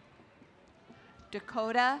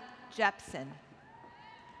 Dakota Jepson.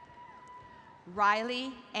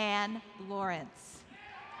 Riley Ann Lawrence.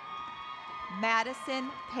 Madison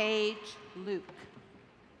Page Luke.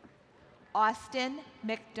 Austin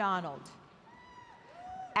McDonald.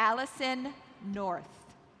 Allison North.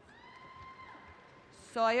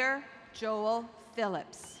 Sawyer Joel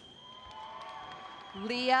Phillips.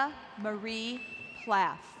 Leah Marie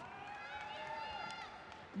Plath.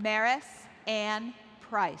 Maris Ann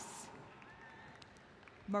Price.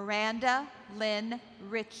 Miranda Lynn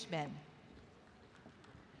Richmond.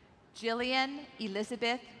 Jillian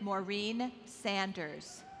Elizabeth Maureen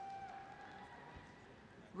Sanders.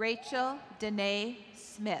 Rachel Danae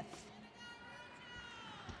Smith.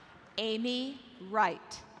 Amy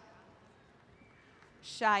Wright.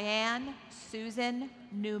 Cheyenne Susan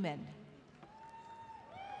Newman.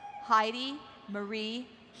 Heidi Marie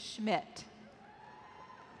Schmidt.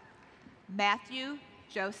 Matthew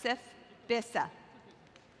Joseph Bissa.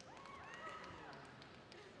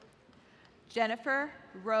 Jennifer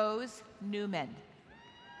Rose Newman.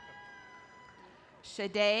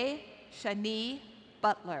 Shade Shani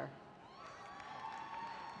Butler.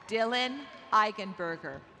 Dylan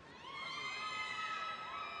Eigenberger.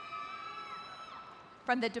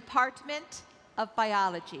 From the Department of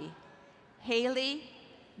Biology, Haley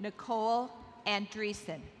Nicole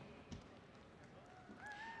Andreessen.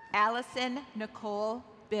 Allison Nicole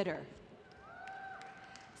Bitter.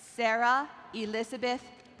 Sarah Elizabeth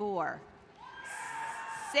Bohr.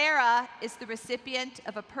 Sarah is the recipient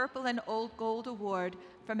of a Purple and Old Gold Award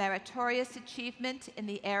for meritorious achievement in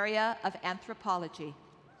the area of anthropology.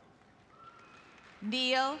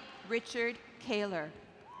 Neil Richard Kaler.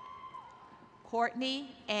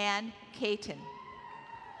 Courtney Ann Caton.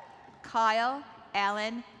 Kyle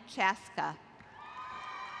Allen Chaska.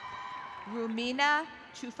 Rumina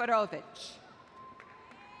Chufarovich.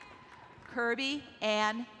 Kirby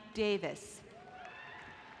Ann Davis.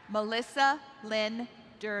 Melissa Lynn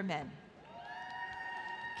Durman.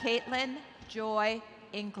 Caitlin Joy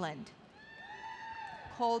England.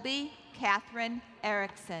 Colby Catherine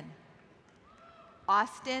Erickson.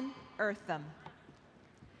 Austin Eartham.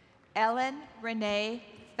 Ellen Renee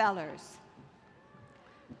Fellers.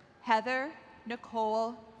 Heather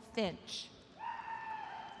Nicole Finch.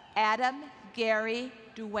 Adam Gary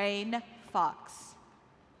Duane Fox.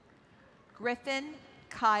 Griffin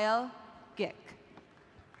Kyle Gick.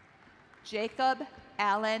 Jacob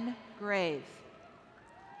Allen Grave.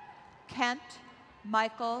 Kent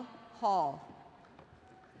Michael Hall.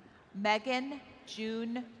 Megan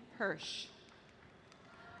June Hirsch.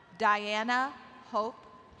 Diana Hope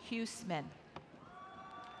Huseman.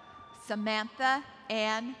 Samantha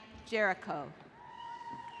Ann Jericho.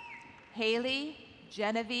 Haley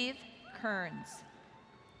Genevieve Kearns.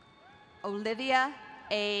 Olivia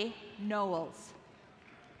A. Knowles.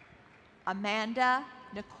 Amanda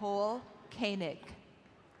Nicole Koenig.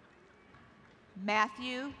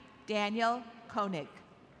 Matthew Daniel Koenig.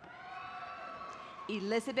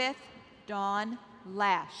 Elizabeth Dawn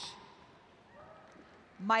Lash.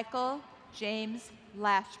 Michael James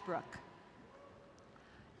Lashbrook.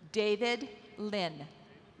 David Lynn.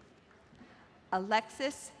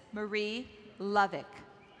 Alexis Marie Lovick.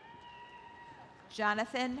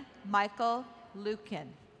 Jonathan Michael Lukin.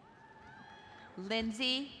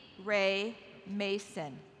 Lindsay Ray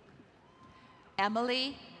Mason.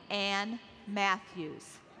 Emily Ann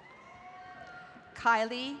Matthews.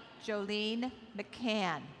 Kylie Jolene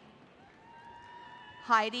McCann.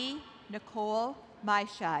 Heidi Nicole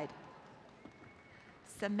Myshide.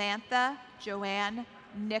 Samantha Joanne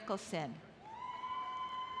Nicholson.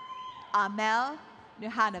 Amel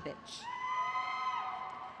Nuhanovich.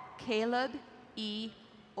 Caleb E.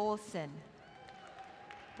 Olson.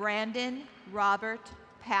 Brandon Robert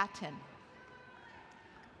Patton.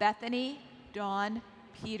 Bethany Dawn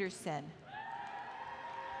Peterson.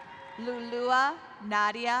 Lulua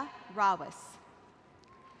Nadia Rawis.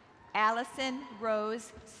 Allison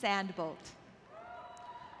Rose Sandbolt.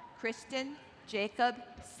 Kristen Jacob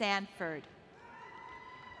Sanford.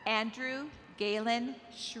 Andrew Galen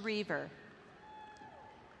Schriever.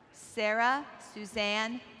 Sarah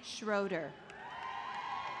Suzanne Schroeder.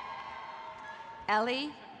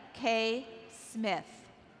 Ellie K. Smith.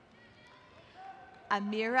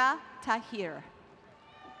 Amira Tahir.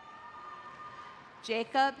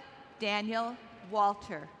 Jacob Daniel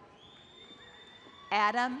Walter.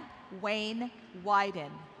 Adam Wayne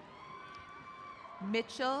Wyden.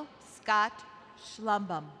 Mitchell Scott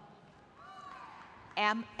Schlumbum.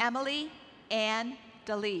 Emily Ann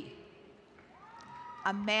DeLee.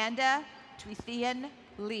 Amanda Twithian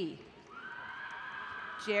Lee.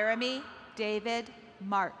 Jeremy David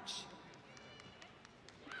March.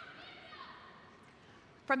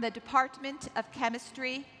 From the Department of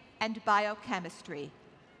Chemistry and Biochemistry,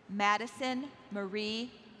 Madison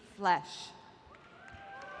Marie Flesh.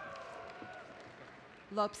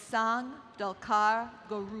 Lobsang Dolkar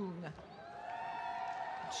Gurung.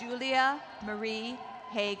 Julia Marie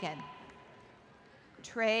Hagan.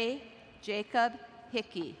 Trey Jacob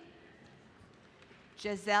Hickey.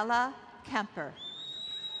 Gisela Kemper.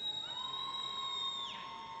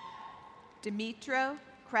 Dimitro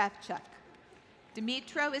Kravchuk.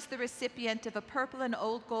 Dimitro is the recipient of a Purple and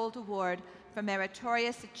Old Gold Award for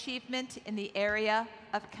meritorious achievement in the area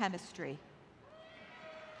of chemistry.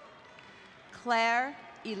 Claire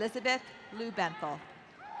Elizabeth Lubenthal.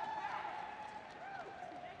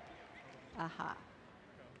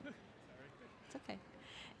 It's okay.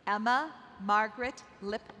 Emma Margaret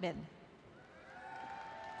Lipman.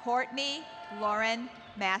 Courtney Lauren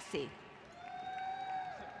Massey.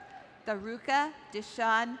 Daruka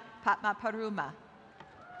Dishan Patmaparuma.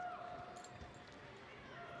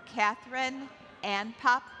 Catherine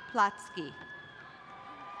Anpop Platsky.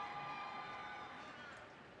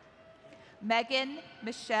 Megan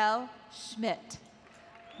Michelle Schmidt.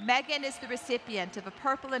 Megan is the recipient of a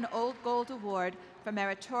Purple and Old Gold Award for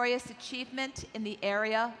meritorious achievement in the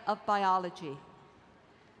area of biology.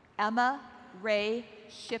 Emma Ray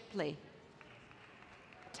Shipley.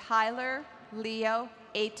 Tyler Leo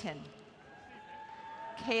Ayton.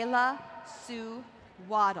 Kayla Sue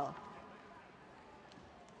Waddle.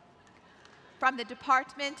 From the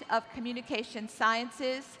Department of Communication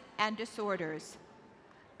Sciences and Disorders,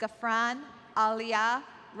 Gafran Alia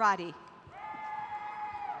Radi.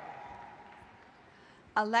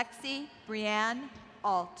 Alexi Brianne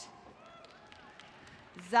Alt.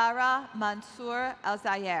 Zara Mansour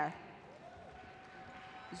Al-Zayer.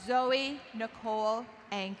 Zoe Nicole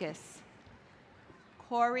Angus.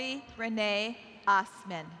 Corey Renee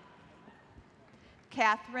Osman.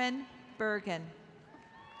 Catherine Bergen.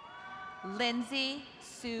 Lindsay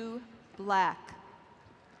Sue Black.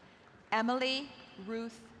 Emily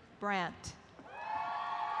Ruth Brandt.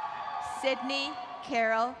 Sydney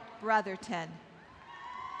Carol Brotherton.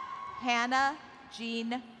 Hannah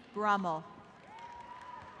Jean Brummel.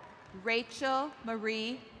 Rachel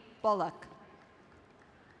Marie Bullock.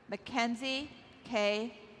 Mackenzie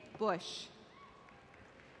K. Bush.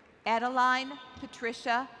 Adeline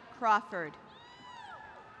Patricia Crawford.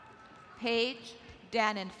 Paige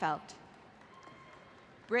Dannenfeld.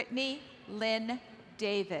 Brittany Lynn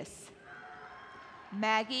Davis.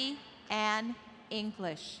 Maggie Ann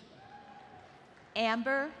English.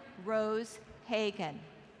 Amber Rose Hagan.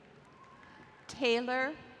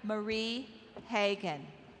 Taylor Marie Hagan.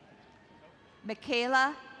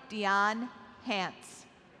 Michaela Dion Hance.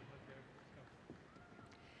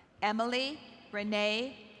 Emily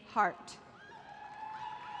Renee Hart.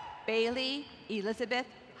 Bailey Elizabeth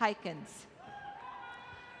Hykins.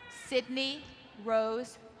 Sydney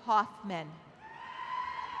Rose Hoffman.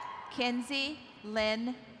 Kinsey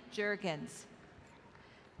Lynn Jurgens.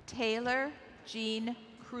 Taylor Jean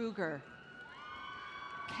Kruger.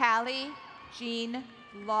 Callie Jean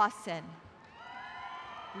Lawson.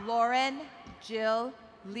 Lauren Jill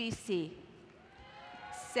Lisi.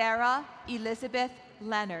 Sarah Elizabeth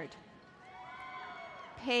Leonard.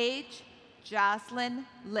 Paige Jocelyn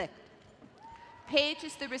Licht. Paige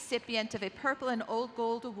is the recipient of a Purple and Old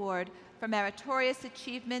Gold Award for meritorious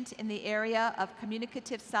achievement in the area of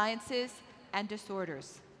communicative sciences and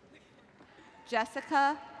disorders.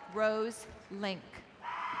 Jessica Rose Link.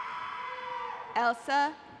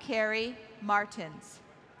 Elsa Carey Martins.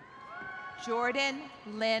 Jordan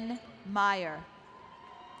Lynn Meyer.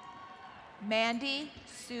 Mandy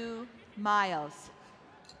Sue Miles.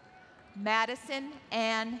 Madison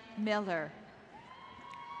Ann Miller.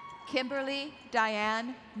 Kimberly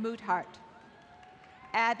Diane Muthart.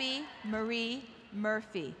 Abby Marie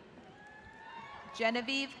Murphy.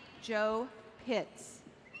 Genevieve Jo Pitts.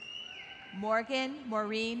 Morgan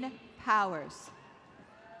Maureen Powers.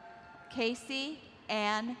 Casey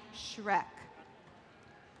Ann Schreck.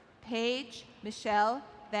 Paige Michelle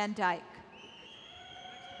Van Dyke.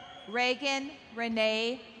 Reagan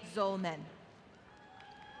Renee Zolman.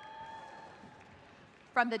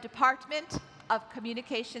 From the Department of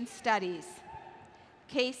Communication Studies,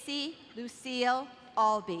 Casey Lucille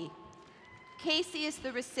Albee. Casey is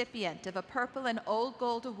the recipient of a Purple and Old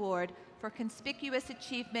Gold Award for conspicuous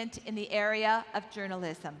achievement in the area of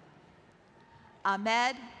journalism.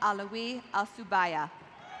 Ahmed Alawi Al-Subaya.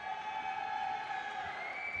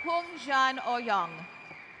 Hung Jan Oyong.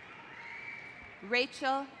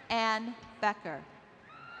 Rachel Ann Becker.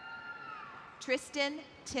 Tristan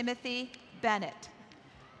Timothy Bennett.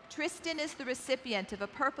 Tristan is the recipient of a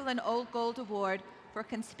Purple and Old Gold Award for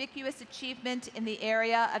conspicuous achievement in the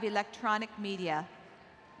area of electronic media.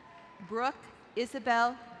 Brooke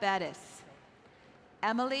Isabel Bettis.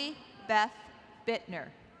 Emily Beth Bittner.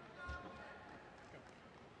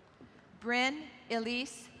 Bryn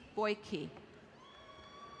Elise Boyke.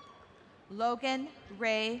 Logan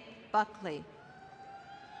Ray Buckley.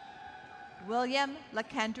 William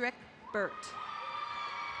LaKendrick Burt.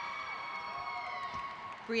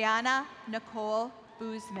 Brianna Nicole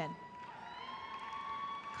Boozman.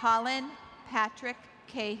 Colin Patrick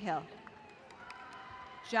Cahill.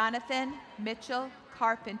 Jonathan Mitchell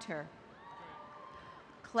Carpenter.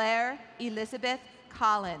 Claire Elizabeth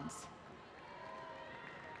Collins.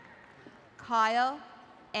 Kyle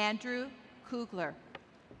Andrew Kugler.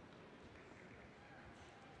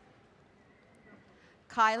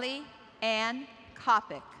 Kylie Ann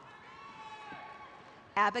Kopic.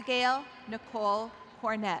 Abigail Nicole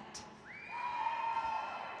Cornett.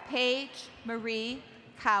 Paige Marie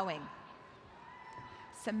Cowing.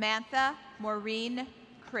 Samantha Maureen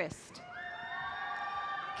Christ.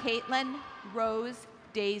 Caitlin Rose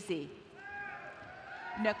Daisy.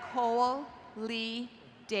 Nicole Lee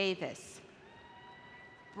Davis.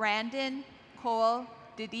 Brandon Cole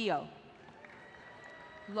Didio.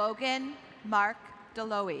 Logan Mark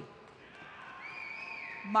Deloe.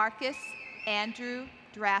 Marcus Andrew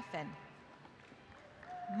Draffin.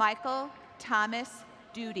 Michael Thomas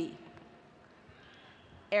Duty.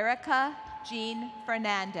 Erica Jean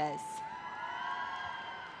Fernandez.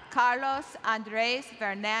 Carlos Andres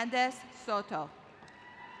Fernandez Soto.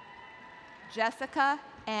 Jessica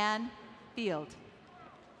Ann Field.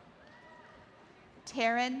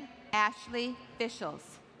 Taryn Ashley Fischels.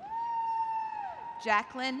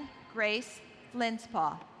 Jacqueline Grace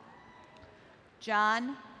Flinspaw.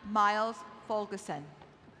 John Miles Folgeson.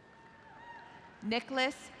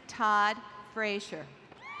 Nicholas Todd Frazier.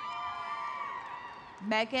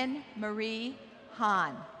 Megan Marie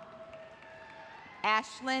Hahn.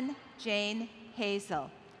 Ashlyn Jane Hazel.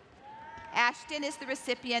 Ashton is the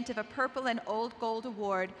recipient of a Purple and Old Gold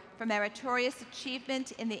Award for meritorious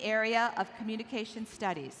achievement in the area of communication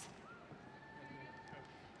studies.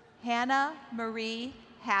 Hannah Marie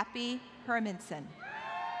Happy Hermanson.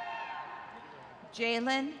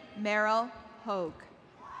 Jalen Merrill Hogue.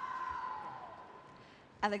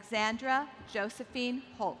 Alexandra Josephine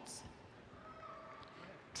Holtz.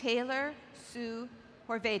 Taylor Sue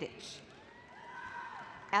Horvadich.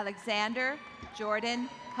 Alexander Jordan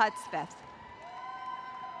Hudspeth.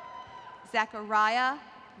 Zachariah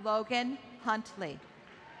Logan Huntley.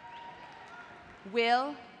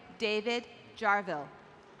 Will David Jarville.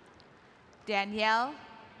 Danielle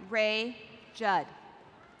Ray Judd.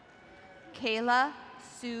 Kayla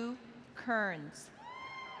Sue Kearns.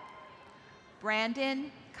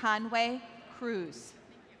 Brandon Conway Cruz.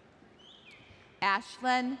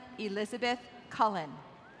 Ashlyn Elizabeth Cullen.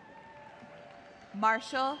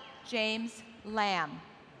 Marshall James Lamb.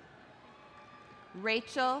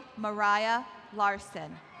 Rachel Mariah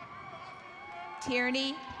Larson.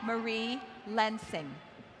 Tierney Marie Lensing.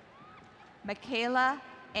 Michaela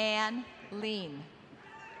Ann Lean.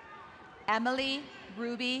 Emily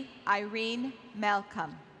Ruby Irene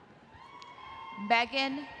Malcolm.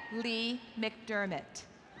 Megan Lee McDermott.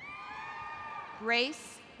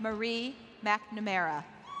 Grace Marie McNamara.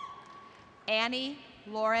 Annie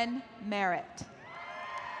Lauren Merritt.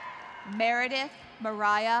 Meredith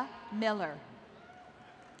Mariah Miller.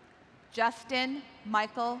 Justin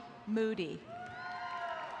Michael Moody.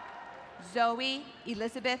 Zoe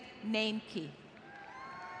Elizabeth Nainke.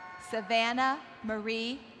 Savannah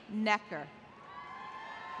Marie Necker.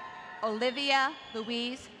 Olivia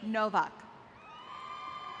Louise Novak.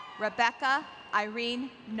 Rebecca Irene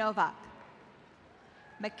Novak.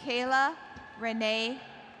 Michaela Renee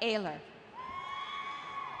Ayler.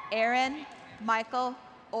 Aaron Michael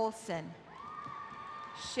Olson.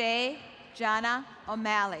 Shay Jana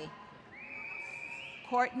O'Malley.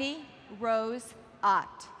 Courtney Rose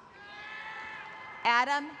Ott.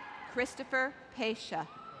 Adam Christopher Pesha,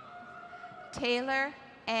 Taylor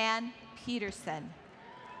Ann Peterson,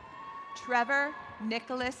 Trevor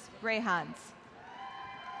Nicholas Brehans,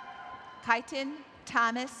 Kyton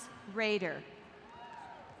Thomas Rader,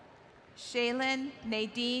 Shaylin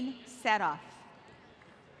Nadine Setoff,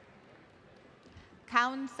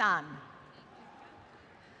 Kaun San,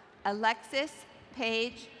 Alexis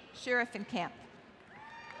Paige Sheriffenkamp,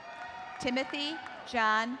 Timothy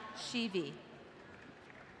John Sheevy,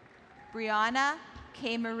 Brianna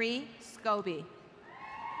K. Marie Scobie,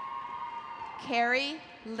 Carrie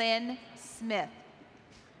Lynn Smith,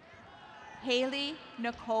 Haley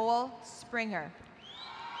Nicole Springer,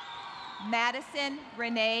 Madison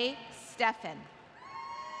Renee Steffen,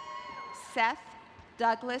 Seth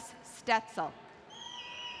Douglas Stetzel,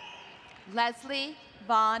 Leslie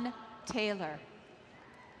Vaughn Taylor,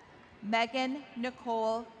 Megan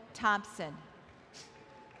Nicole Thompson,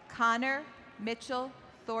 Connor Mitchell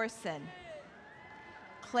Thorson,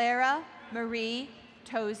 Clara Marie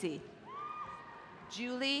Tozy,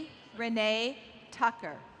 Julie Renee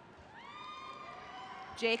Tucker,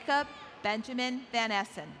 Jacob Benjamin Van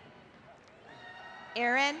Essen,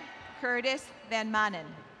 Aaron Curtis Van Manen,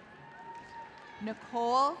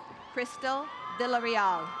 Nicole Crystal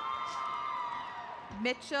Villarreal,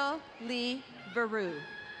 Mitchell Lee Veru,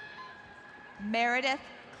 Meredith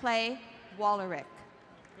Clay Wallerick,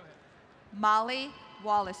 Molly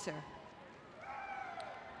Walliser,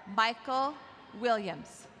 Michael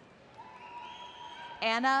Williams,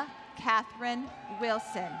 Anna Catherine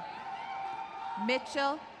Wilson,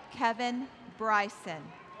 Mitchell Kevin Bryson,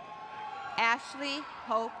 Ashley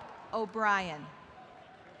Hope O'Brien,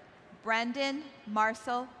 Brendan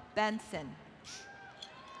Marcel Benson,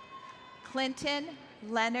 Clinton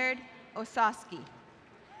Leonard Osowski.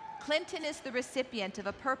 Clinton is the recipient of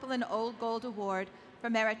a Purple and Old Gold Award for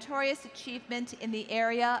meritorious achievement in the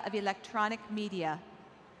area of electronic media.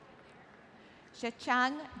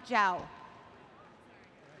 Shechang Zhao,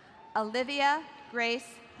 Olivia Grace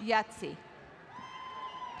Yutzi,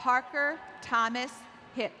 Parker Thomas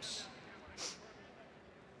Hipsch,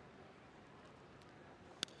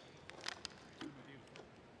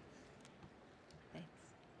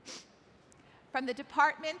 from the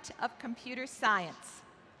Department of Computer Science,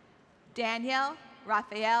 Daniel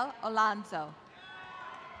Rafael Alonso,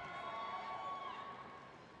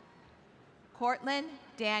 Cortland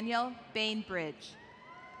Daniel Bainbridge,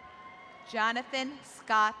 Jonathan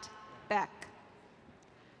Scott Beck,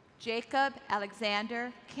 Jacob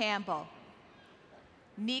Alexander Campbell,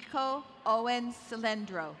 Nico Owen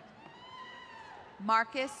Cilindro,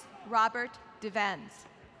 Marcus Robert DeVenz,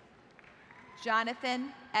 Jonathan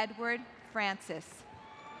Edward Francis,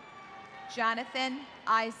 Jonathan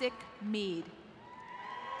Isaac Mead,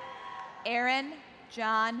 Aaron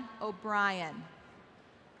John O'Brien,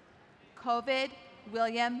 Covid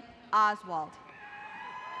William Oswald,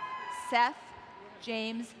 Seth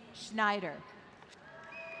James Schneider,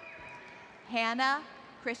 Hannah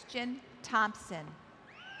Christian Thompson,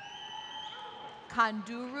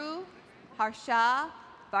 Kanduru Harsha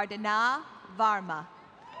Vardhana Varma,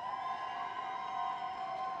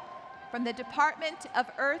 from the Department of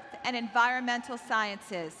Earth and Environmental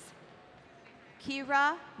Sciences,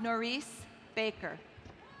 Kira Norris Baker,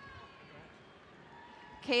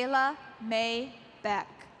 Kayla May Beck,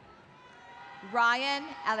 Ryan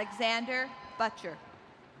Alexander Butcher,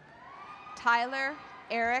 Tyler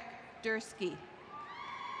Eric Dursky,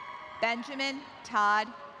 Benjamin Todd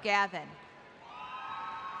Gavin,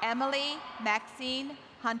 Emily Maxine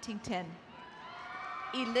Huntington,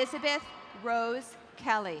 Elizabeth Rose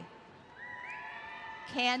Kelly,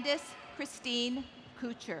 Candace Christine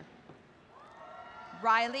Kucher,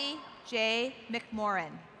 Riley J.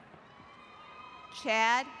 McMorrin,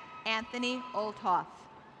 Chad Anthony Oldhoff,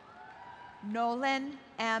 Nolan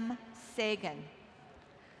M. Sagan,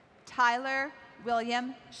 Tyler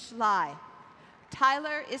William Schley.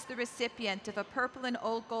 Tyler is the recipient of a Purple and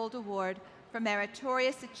Old Gold Award for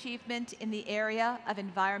meritorious achievement in the area of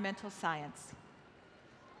environmental science.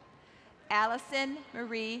 Allison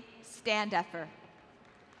Marie Standeffer,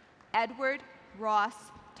 Edward Ross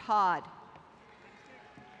Todd,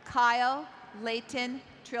 Kyle Layton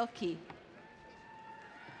Trilke.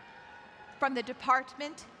 From the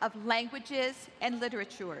Department of Languages and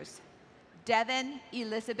Literatures, Devin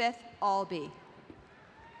Elizabeth Albee,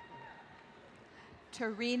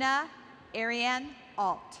 Tarina Ariane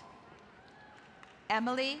Alt,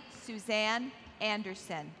 Emily Suzanne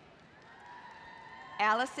Anderson,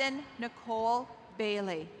 Allison Nicole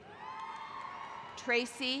Bailey,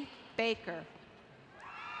 Tracy Baker,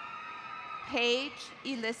 Paige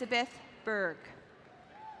Elizabeth Berg,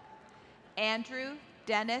 Andrew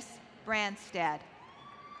Dennis Branstad.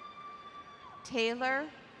 Taylor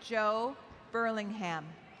Joe Burlingham.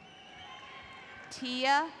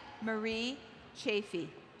 Tia Marie Chafee.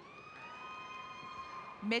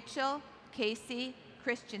 Mitchell Casey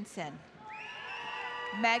Christensen.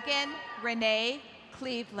 Megan Renee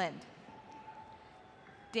Cleveland.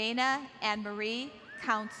 Dana Anne Marie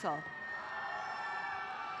Council.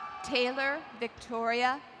 Taylor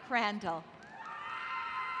Victoria Crandall.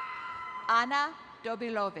 Anna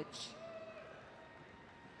Dobilovich.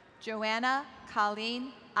 Joanna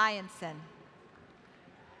Colleen Ianson.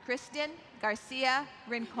 Kristen Garcia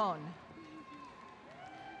Rincon.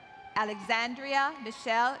 Alexandria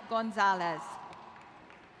Michelle Gonzalez.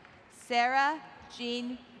 Sarah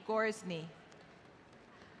Jean Gorsney.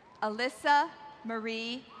 Alyssa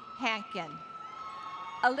Marie Hankin.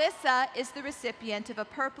 Alyssa is the recipient of a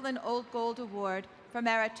Purple and Old Gold Award for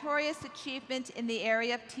meritorious achievement in the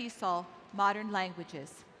area of TESOL, modern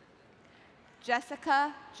languages.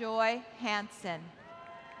 Jessica Joy Hansen.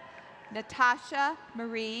 Natasha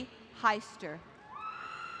Marie Heister.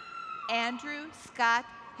 Andrew Scott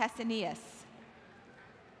Hessenius.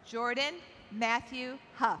 Jordan Matthew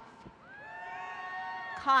Huff.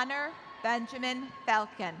 Connor Benjamin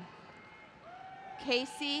Falcon.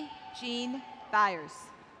 Casey Jean Byers.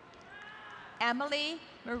 Emily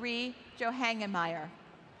Marie Johangemeyer.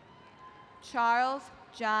 Charles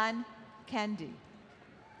John Kendi.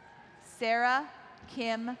 Sarah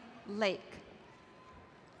Kim Lake.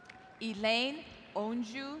 Elaine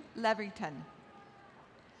Onju Leverington.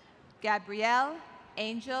 Gabrielle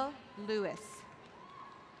Angel Lewis.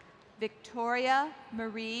 Victoria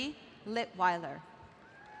Marie Litweiler.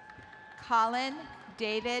 Colin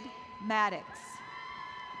David Maddox.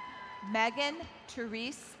 Megan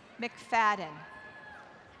Therese McFadden.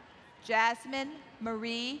 Jasmine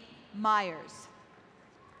Marie Myers.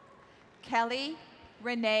 Kelly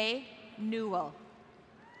Renee Newell.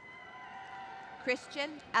 Christian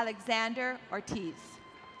Alexander Ortiz.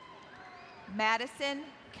 Madison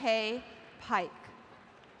K. Pike.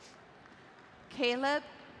 Caleb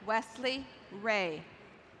Wesley Ray.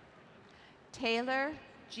 Taylor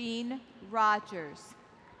Jean Rogers.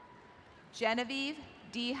 Genevieve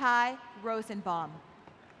Dehigh Rosenbaum.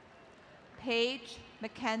 Paige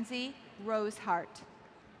Mackenzie Rosehart.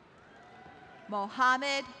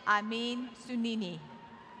 Mohammed Amin Sunini.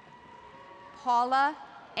 Paula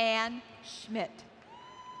Ann Schmidt.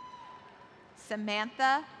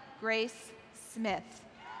 Samantha Grace Smith.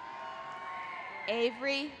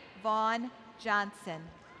 Avery Vaughn Johnson.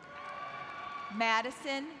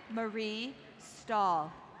 Madison Marie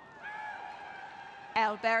Stahl.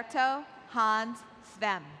 Alberto Hans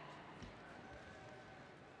Svem.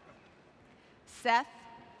 Seth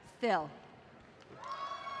Thill.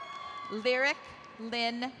 Lyric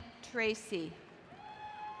Lynn Tracy.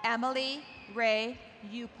 Emily Ray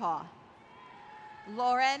Upaw.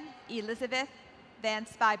 Lauren Elizabeth Van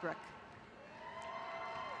Spybrook.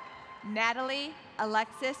 Natalie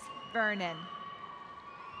Alexis Vernon.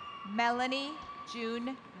 Melanie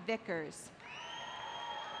June Vickers.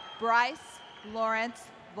 Bryce Lawrence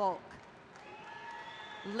Volk.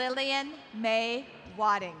 Lillian May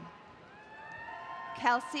Wadding.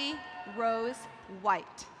 Kelsey Rose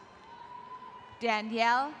White.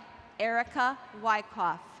 Danielle Erica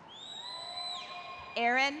Wyckoff.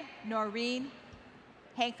 Erin Noreen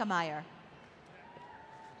Hankemeyer.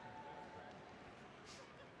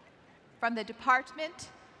 From the Department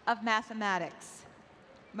of Mathematics,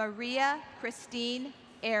 Maria Christine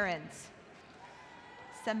Ahrens.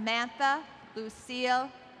 Samantha Lucille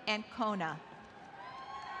Ancona.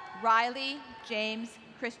 Riley James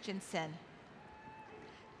Christensen.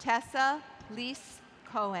 Tessa Lise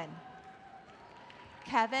Cohen.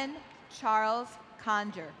 Kevin Charles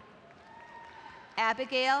Conger.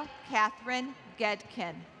 Abigail Catherine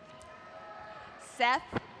Gedkin. Seth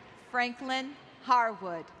Franklin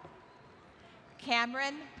Harwood.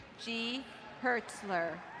 Cameron G.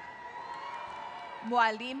 Hertzler.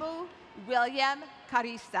 Mwalimu William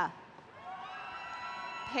Carissa.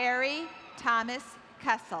 Perry Thomas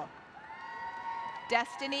Kessel.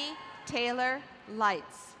 Destiny Taylor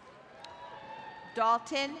Lights.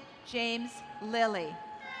 Dalton James Lilly.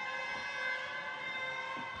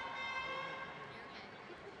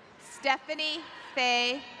 Stephanie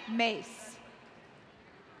Faye Mace.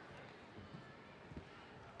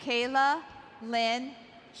 Kayla Lynn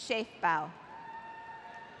Schaefbau.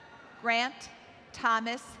 Grant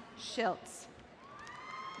Thomas Schiltz.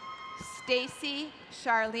 Stacy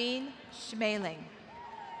Charlene Schmaling.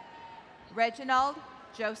 Reginald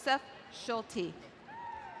Joseph Schulte.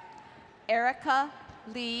 Erica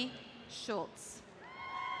Lee Schultz.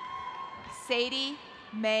 Sadie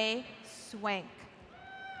Mae Swank,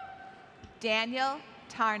 Daniel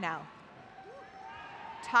Tarnow,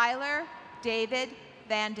 Tyler David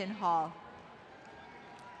Vandenhall,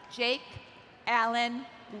 Jake Allen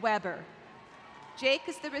Weber. Jake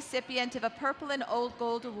is the recipient of a Purple and Old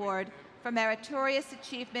Gold Award for meritorious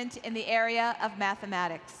achievement in the area of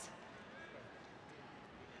mathematics.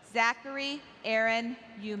 Zachary Aaron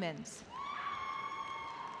Humans,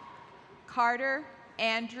 Carter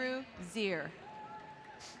Andrew Zier.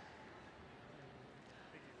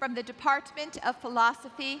 From the Department of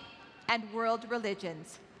Philosophy and World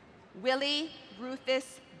Religions, Willie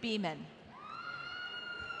Rufus Beeman,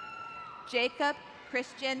 Jacob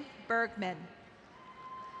Christian Bergman,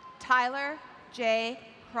 Tyler J.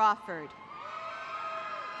 Crawford,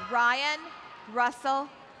 Ryan Russell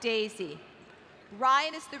Daisy.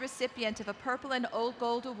 Ryan is the recipient of a Purple and Old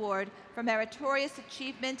Gold Award for meritorious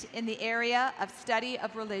achievement in the area of study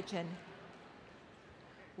of religion.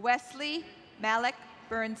 Wesley Malik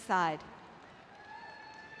Burnside.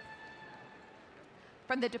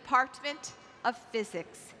 From the Department of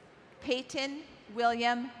Physics, Peyton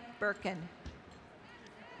William Birkin.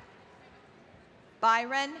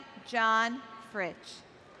 Byron John Fritsch.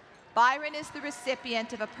 Byron is the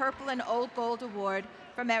recipient of a Purple and Old Gold Award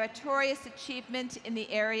for meritorious achievement in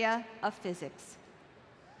the area of physics.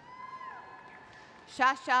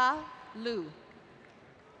 Shasha Liu.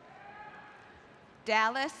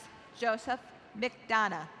 Dallas Joseph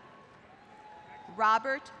McDonough.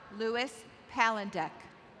 Robert Louis Palandek.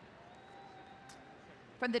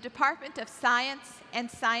 From the Department of Science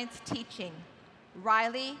and Science Teaching,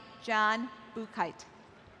 Riley John Buchheit.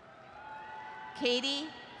 Katie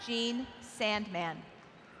Jean Sandman.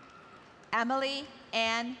 Emily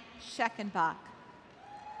Ann Scheckenbach.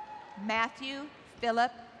 Matthew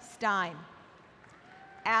Philip Stein.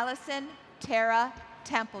 Allison Tara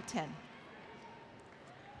Templeton.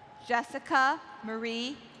 Jessica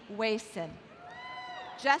Marie Wason.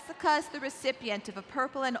 Jessica is the recipient of a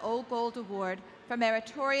Purple and Old Gold Award for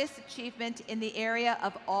meritorious achievement in the area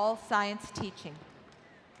of all science teaching.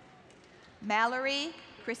 Mallory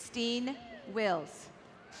Christine Wills.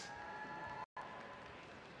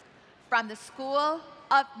 From the School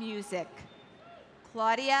of Music,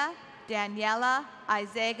 Claudia Daniela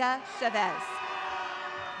Izega Chavez.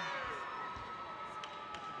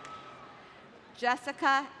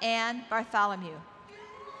 Jessica Ann Bartholomew.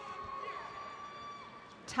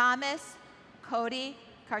 Thomas Cody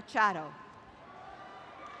Carchado.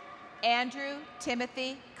 Andrew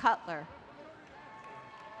Timothy Cutler.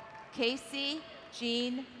 Casey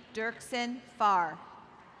Jean Dirksen Farr.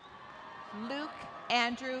 Luke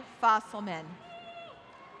Andrew Fosselman.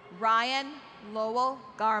 Ryan Lowell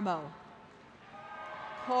Garmo.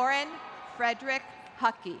 Corin Frederick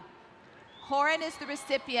Huckey. Corin is the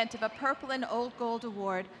recipient of a Purple and Old Gold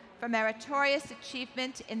Award for meritorious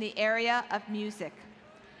achievement in the area of music.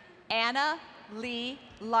 Anna Lee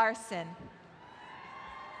Larson.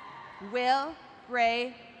 Will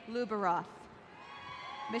Gray Luberoff.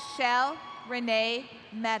 Michelle Renee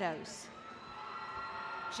Meadows.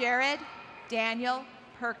 Jared Daniel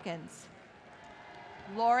Perkins.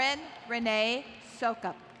 Lauren Renee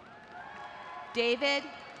Sokup. David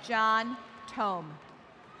John Tome.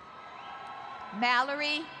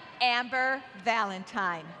 Mallory Amber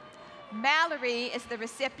Valentine. Mallory is the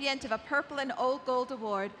recipient of a Purple and Old Gold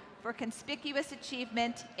Award for conspicuous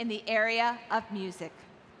achievement in the area of music.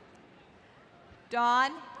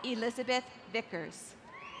 Dawn Elizabeth Vickers.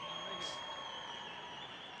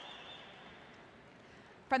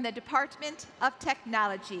 From the Department of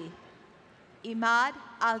Technology, Imad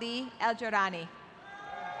Ali El-Jarani.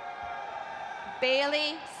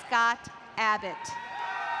 Bailey Scott Abbott.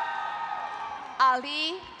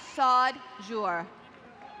 Ali Saud Jour.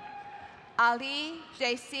 Ali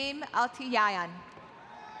Jasim Al-Tiyayan.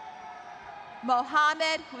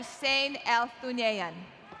 Mohammed Hussein Al-Thunayan.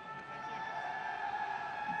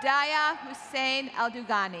 Daya Hussein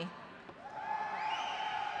Al-Dugani.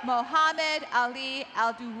 Mohammed Ali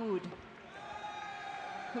Al-Duwood.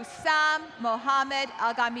 Hussam Mohammed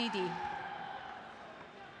Al-Ghamidi.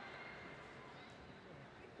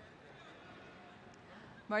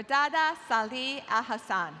 Murdada Salih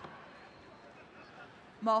Al-Hassan.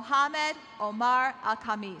 Mohammed Omar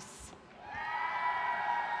Al-Khamis.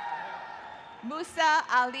 Musa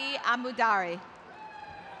Ali Amudari.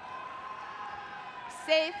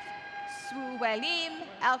 Saif Suwelim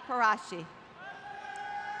Al-Qurashi.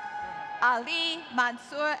 Ali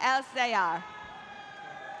Mansour El-Zayar.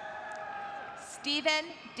 Stephen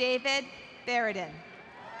David Baradin.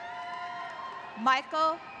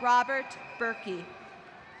 Michael Robert Berkey.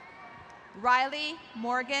 Riley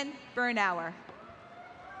Morgan Bernauer.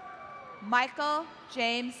 Michael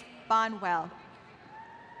James Bonwell.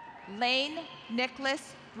 Lane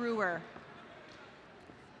Nicholas Brewer.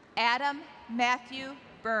 Adam Matthew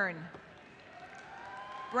Byrne.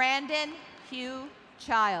 Brandon Hugh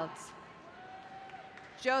Childs.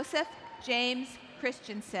 Joseph James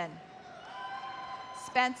Christensen.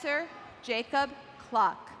 Spencer Jacob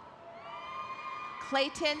Klock.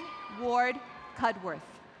 Clayton Ward Cudworth.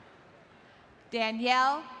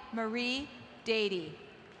 Danielle Marie Dady.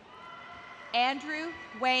 Andrew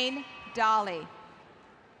Wayne Dolly.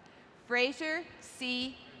 Fraser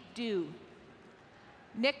C. Dew.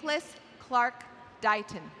 Nicholas Clark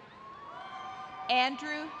Dighton.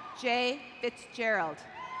 Andrew J. Fitzgerald.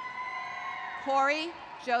 Corey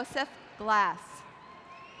Joseph Glass.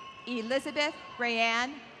 Elizabeth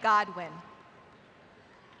Rayanne Godwin.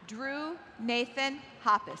 Drew Nathan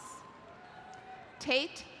Hoppus.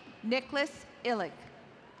 Tate Nicholas Illig.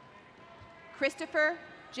 Christopher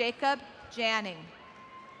Jacob Janning.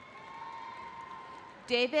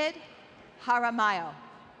 David Haramayo.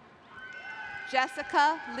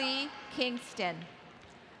 Jessica Lee Kingston.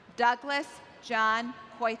 Douglas John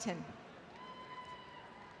Coyton.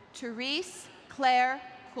 Therese Claire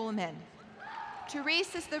Kuhlman.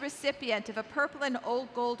 Therese is the recipient of a Purple and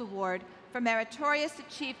Old Gold Award for meritorious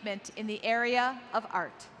achievement in the area of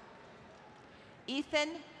art. Ethan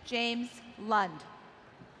James Lund.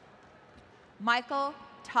 Michael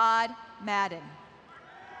Todd Madden.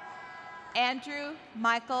 Andrew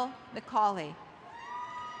Michael McCauley.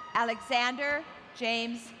 Alexander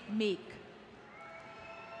James Meek.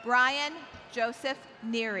 Brian Joseph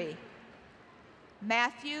Neary.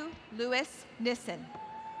 Matthew Lewis Nissen.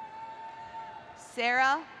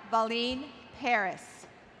 Sarah Valine Paris.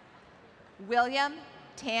 William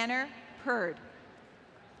Tanner Purd.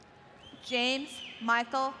 James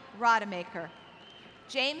Michael Rodemaker.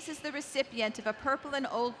 James is the recipient of a Purple and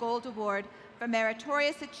Old Gold Award for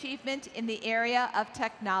meritorious achievement in the area of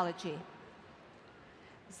technology.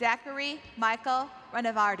 Zachary Michael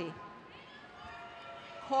Ranavardi.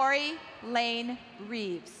 Corey Lane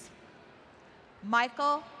Reeves.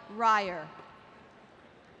 Michael Ryer.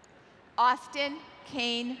 Austin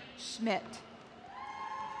Kane Schmidt.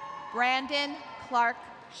 Brandon Clark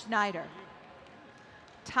Schneider.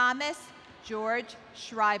 Thomas George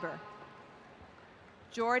Schreiber.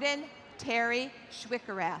 Jordan Terry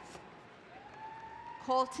Schwickerath.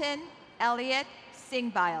 Colton Elliott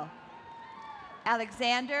Singbile.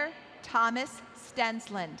 Alexander Thomas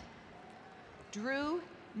Stensland. Drew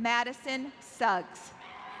Madison Suggs.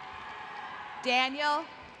 Daniel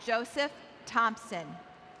Joseph Thompson.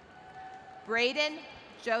 Braden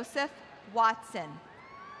Joseph Watson.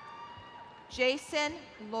 Jason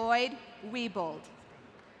Lloyd Wiebold.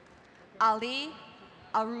 Ali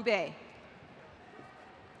Arube.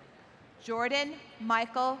 Jordan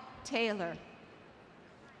Michael Taylor.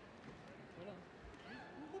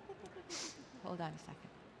 Hold on a second.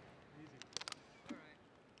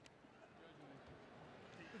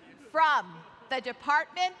 From the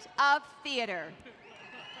Department of Theater,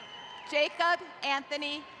 Jacob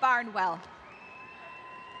Anthony Barnwell.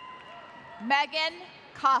 Megan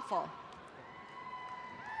Koffel.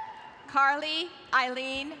 Carly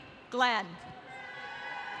Eileen Glenn.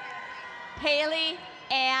 Haley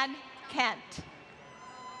Ann Kent.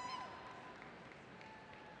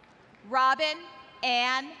 Robin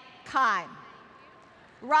Ann Kime.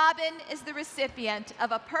 Robin is the recipient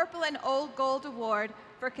of a Purple and Old Gold Award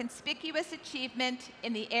for conspicuous achievement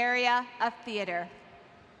in the area of theater.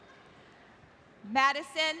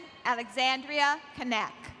 Madison Alexandria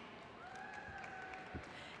Kanek.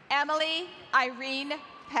 Emily Irene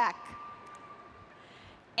Peck.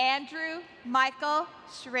 Andrew Michael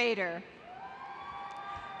Schrader.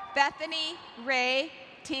 Bethany Ray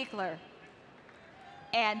Tiegler.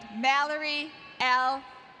 And Mallory L.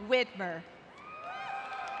 Widmer.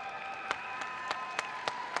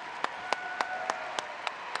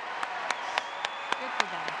 Good for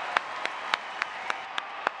them.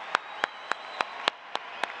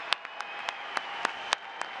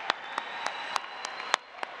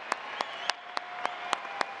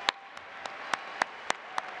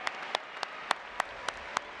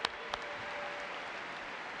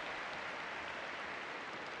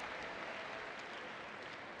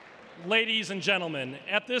 Ladies and gentlemen,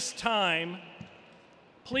 at this time,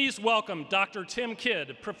 please welcome Dr. Tim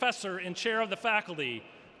Kidd, Professor and Chair of the Faculty.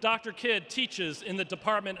 Dr. Kidd teaches in the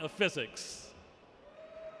Department of Physics.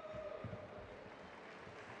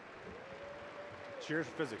 Cheers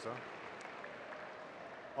for physics, huh?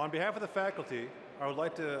 On behalf of the faculty, I would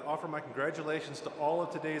like to offer my congratulations to all of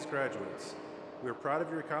today's graduates. We are proud of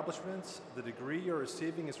your accomplishments. The degree you're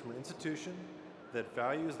receiving is from an institution that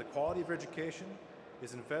values the quality of your education,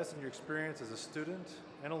 is invested in your experience as a student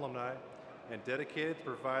and alumni, and dedicated to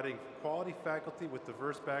providing quality faculty with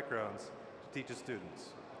diverse backgrounds to teach its students.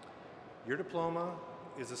 Your diploma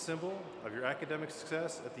is a symbol of your academic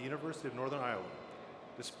success at the University of Northern Iowa.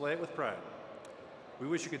 Display it with pride. We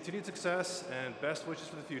wish you continued success and best wishes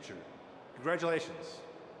for the future. Congratulations.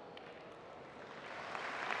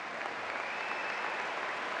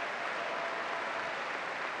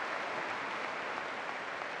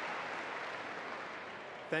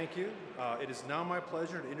 Thank you. It is now my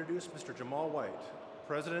pleasure to introduce Mr. Jamal White,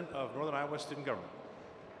 President of Northern Iowa Student Government.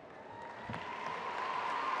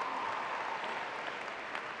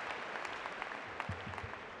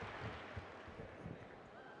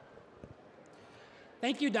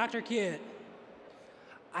 Thank you, Dr. Kidd.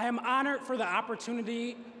 I am honored for the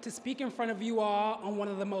opportunity to speak in front of you all on one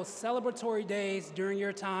of the most celebratory days during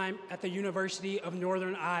your time at the University of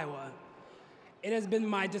Northern Iowa. It has been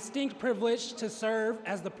my distinct privilege to serve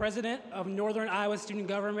as the president of Northern Iowa Student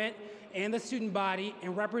Government and the student body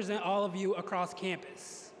and represent all of you across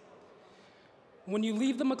campus. When you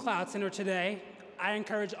leave the McLeod Center today, I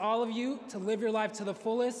encourage all of you to live your life to the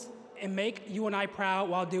fullest and make UNI proud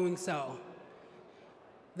while doing so.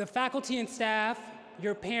 The faculty and staff,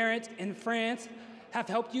 your parents and friends have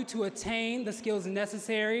helped you to attain the skills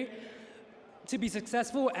necessary to be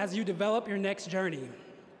successful as you develop your next journey.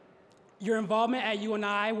 Your involvement at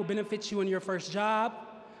UNI will benefit you in your first job,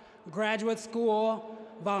 graduate school,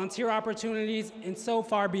 volunteer opportunities, and so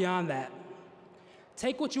far beyond that.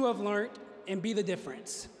 Take what you have learned and be the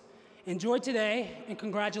difference. Enjoy today, and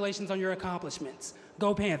congratulations on your accomplishments.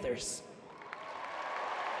 Go Panthers.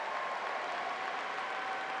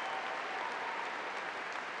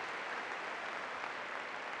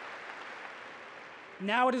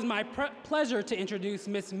 Now it is my pleasure to introduce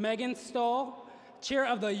Ms. Megan Stoll, Chair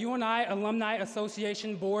of the UNI Alumni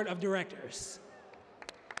Association Board of Directors.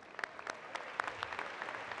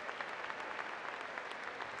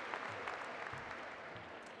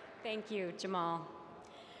 Thank you, Jamal.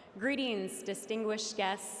 Greetings, distinguished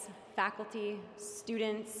guests, faculty,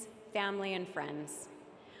 students, family, and friends.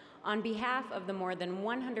 On behalf of the more than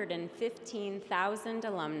 115,000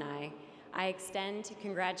 alumni, I extend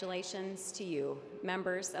congratulations to you,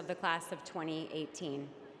 members of the class of 2018.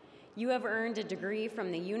 You have earned a degree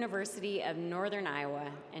from the University of Northern Iowa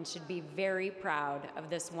and should be very proud of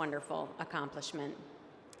this wonderful accomplishment.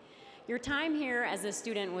 Your time here as a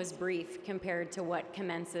student was brief compared to what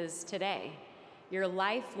commences today. Your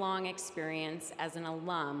lifelong experience as an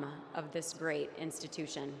alum of this great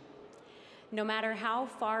institution. No matter how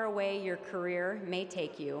far away your career may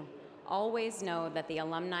take you, always know that the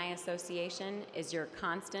Alumni Association is your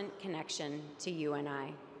constant connection to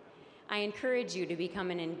UNI. I encourage you to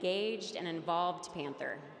become an engaged and involved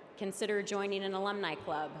Panther. Consider joining an alumni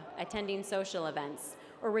club, attending social events,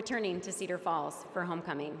 or returning to Cedar Falls for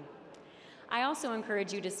homecoming. I also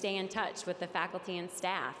encourage you to stay in touch with the faculty and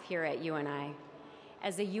staff here at UNI.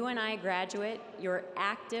 As a UNI graduate, your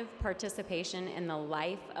active participation in the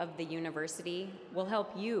life of the university will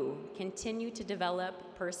help you continue to develop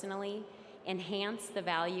personally, enhance the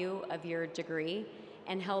value of your degree,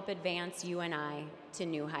 and help advance UNI to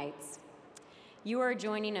new heights. You are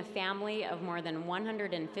joining a family of more than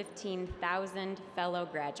 115,000 fellow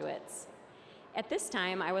graduates. At this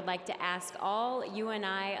time, I would like to ask all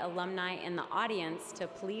UNI alumni in the audience to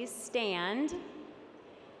please stand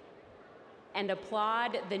and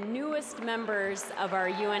applaud the newest members of our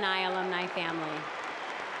UNI alumni family.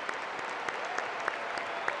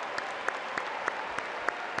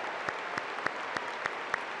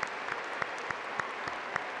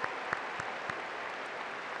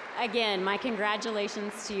 Again, my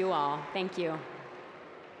congratulations to you all. Thank you.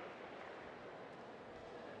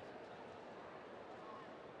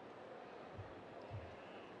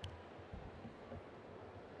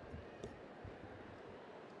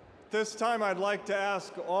 This time I'd like to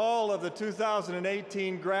ask all of the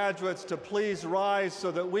 2018 graduates to please rise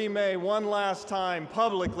so that we may one last time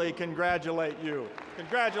publicly congratulate you.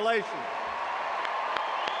 Congratulations.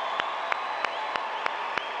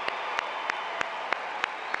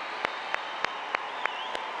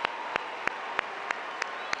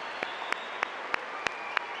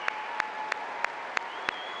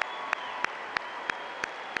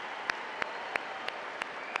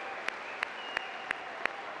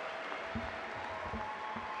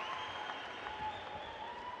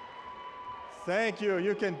 Thank you.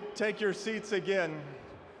 You can take your seats again.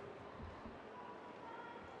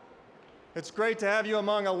 It's great to have you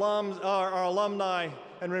among our alumni,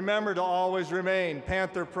 and remember to always remain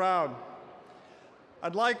Panther proud.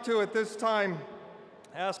 I'd like to, at this time,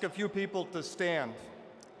 ask a few people to stand.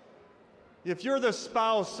 If you're the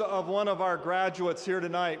spouse of one of our graduates here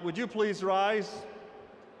tonight, would you please rise?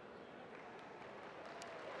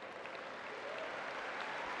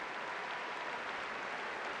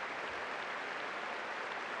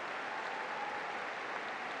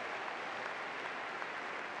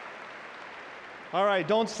 All right,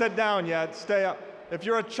 don't sit down yet, stay up. If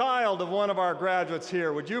you're a child of one of our graduates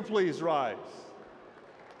here, would you please rise?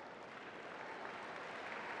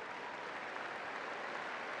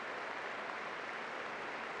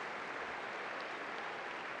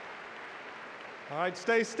 All right,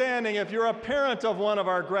 stay standing. If you're a parent of one of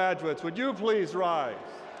our graduates, would you please rise?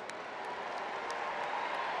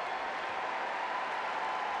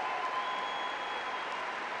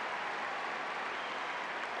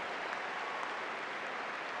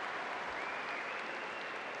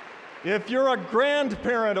 If you're a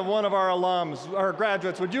grandparent of one of our alums, our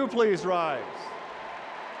graduates, would you please rise?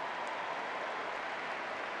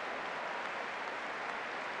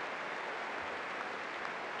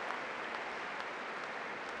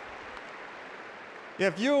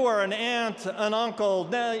 If you are an aunt, an uncle,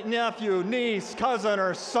 nephew, niece, cousin,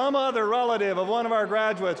 or some other relative of one of our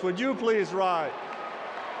graduates, would you please rise?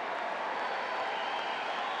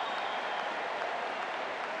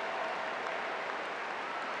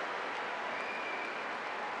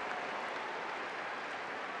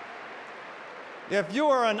 If you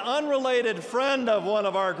are an unrelated friend of one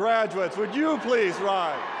of our graduates, would you please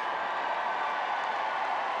rise?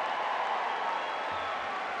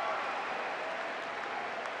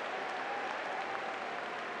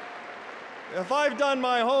 If I've done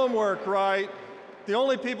my homework right, the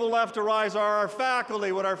only people left to rise are our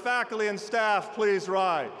faculty. Would our faculty and staff please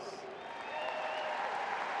rise?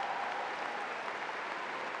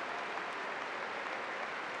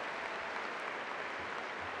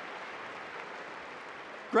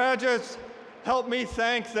 Graduates, help me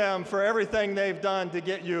thank them for everything they've done to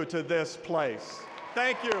get you to this place.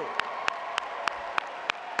 Thank you.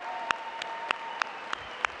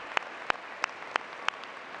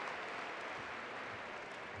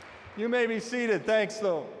 You may be seated. Thanks,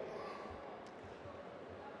 though.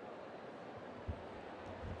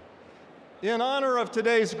 In honor of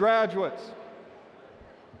today's graduates,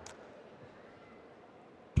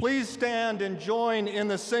 please stand and join in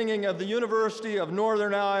the singing of the University of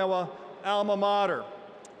Northern Iowa alma mater.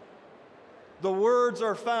 The words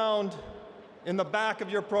are found in the back of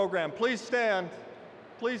your program. Please stand.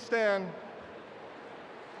 Please stand.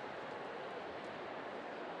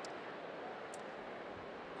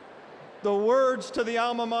 The words to the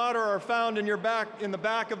alma mater are found in the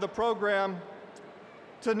back of the program.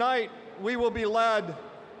 Tonight, we will be led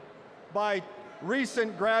by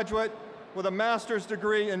recent graduate with a master's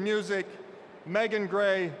degree in music, Megan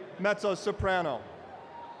Gray, mezzo-soprano.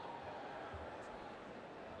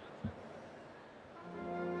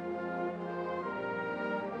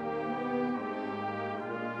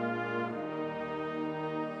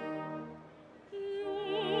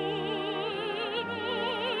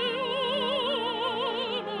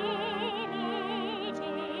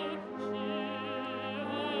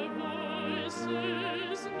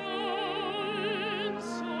 Voices now in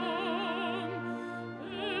song,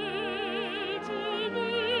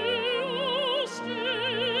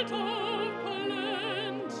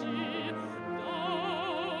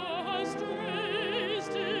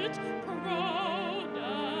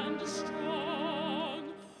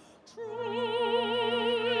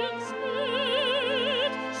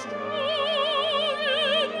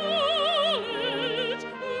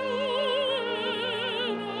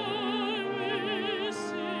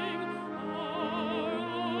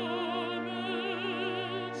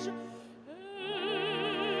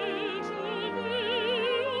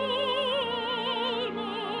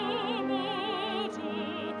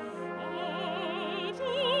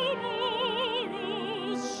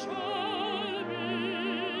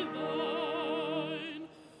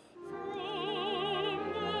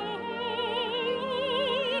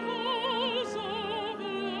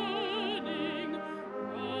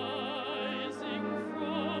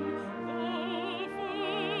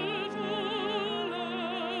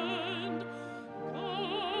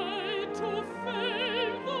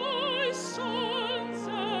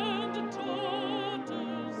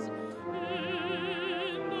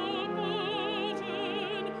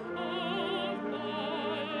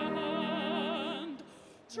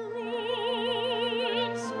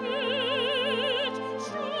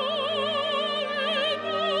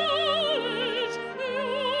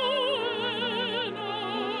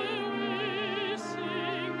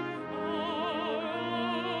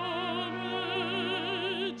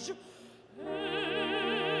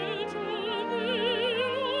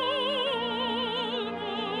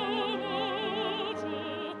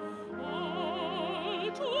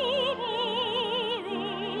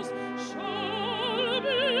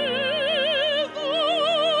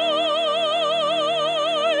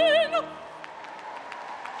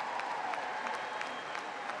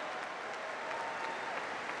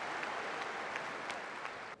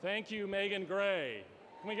 Thank you, Megan Gray.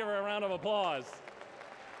 Can we give her a round of applause?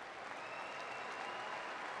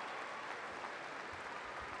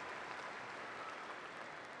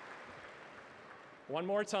 One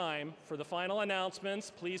more time for the final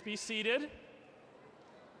announcements. Please be seated.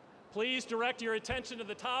 Please direct your attention to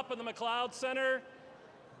the top of the McLeod Center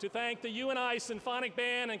to thank the UNI Symphonic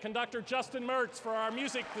Band and conductor Justin Mertz for our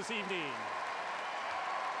music this evening.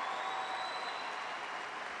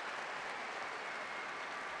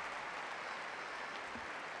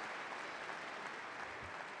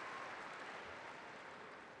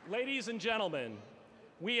 Ladies and gentlemen,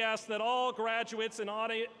 we ask that all graduates and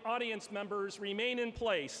audience members remain in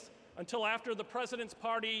place until after the President's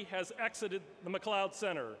Party has exited the McLeod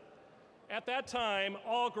Center. At that time,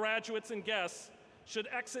 all graduates and guests should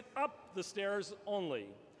exit up the stairs only.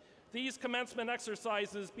 These commencement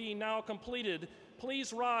exercises being now completed,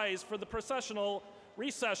 please rise for the processional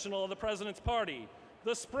recessional of the President's Party.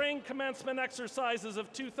 The spring commencement exercises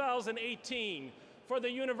of 2018 for the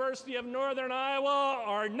University of Northern Iowa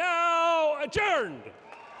are now adjourned.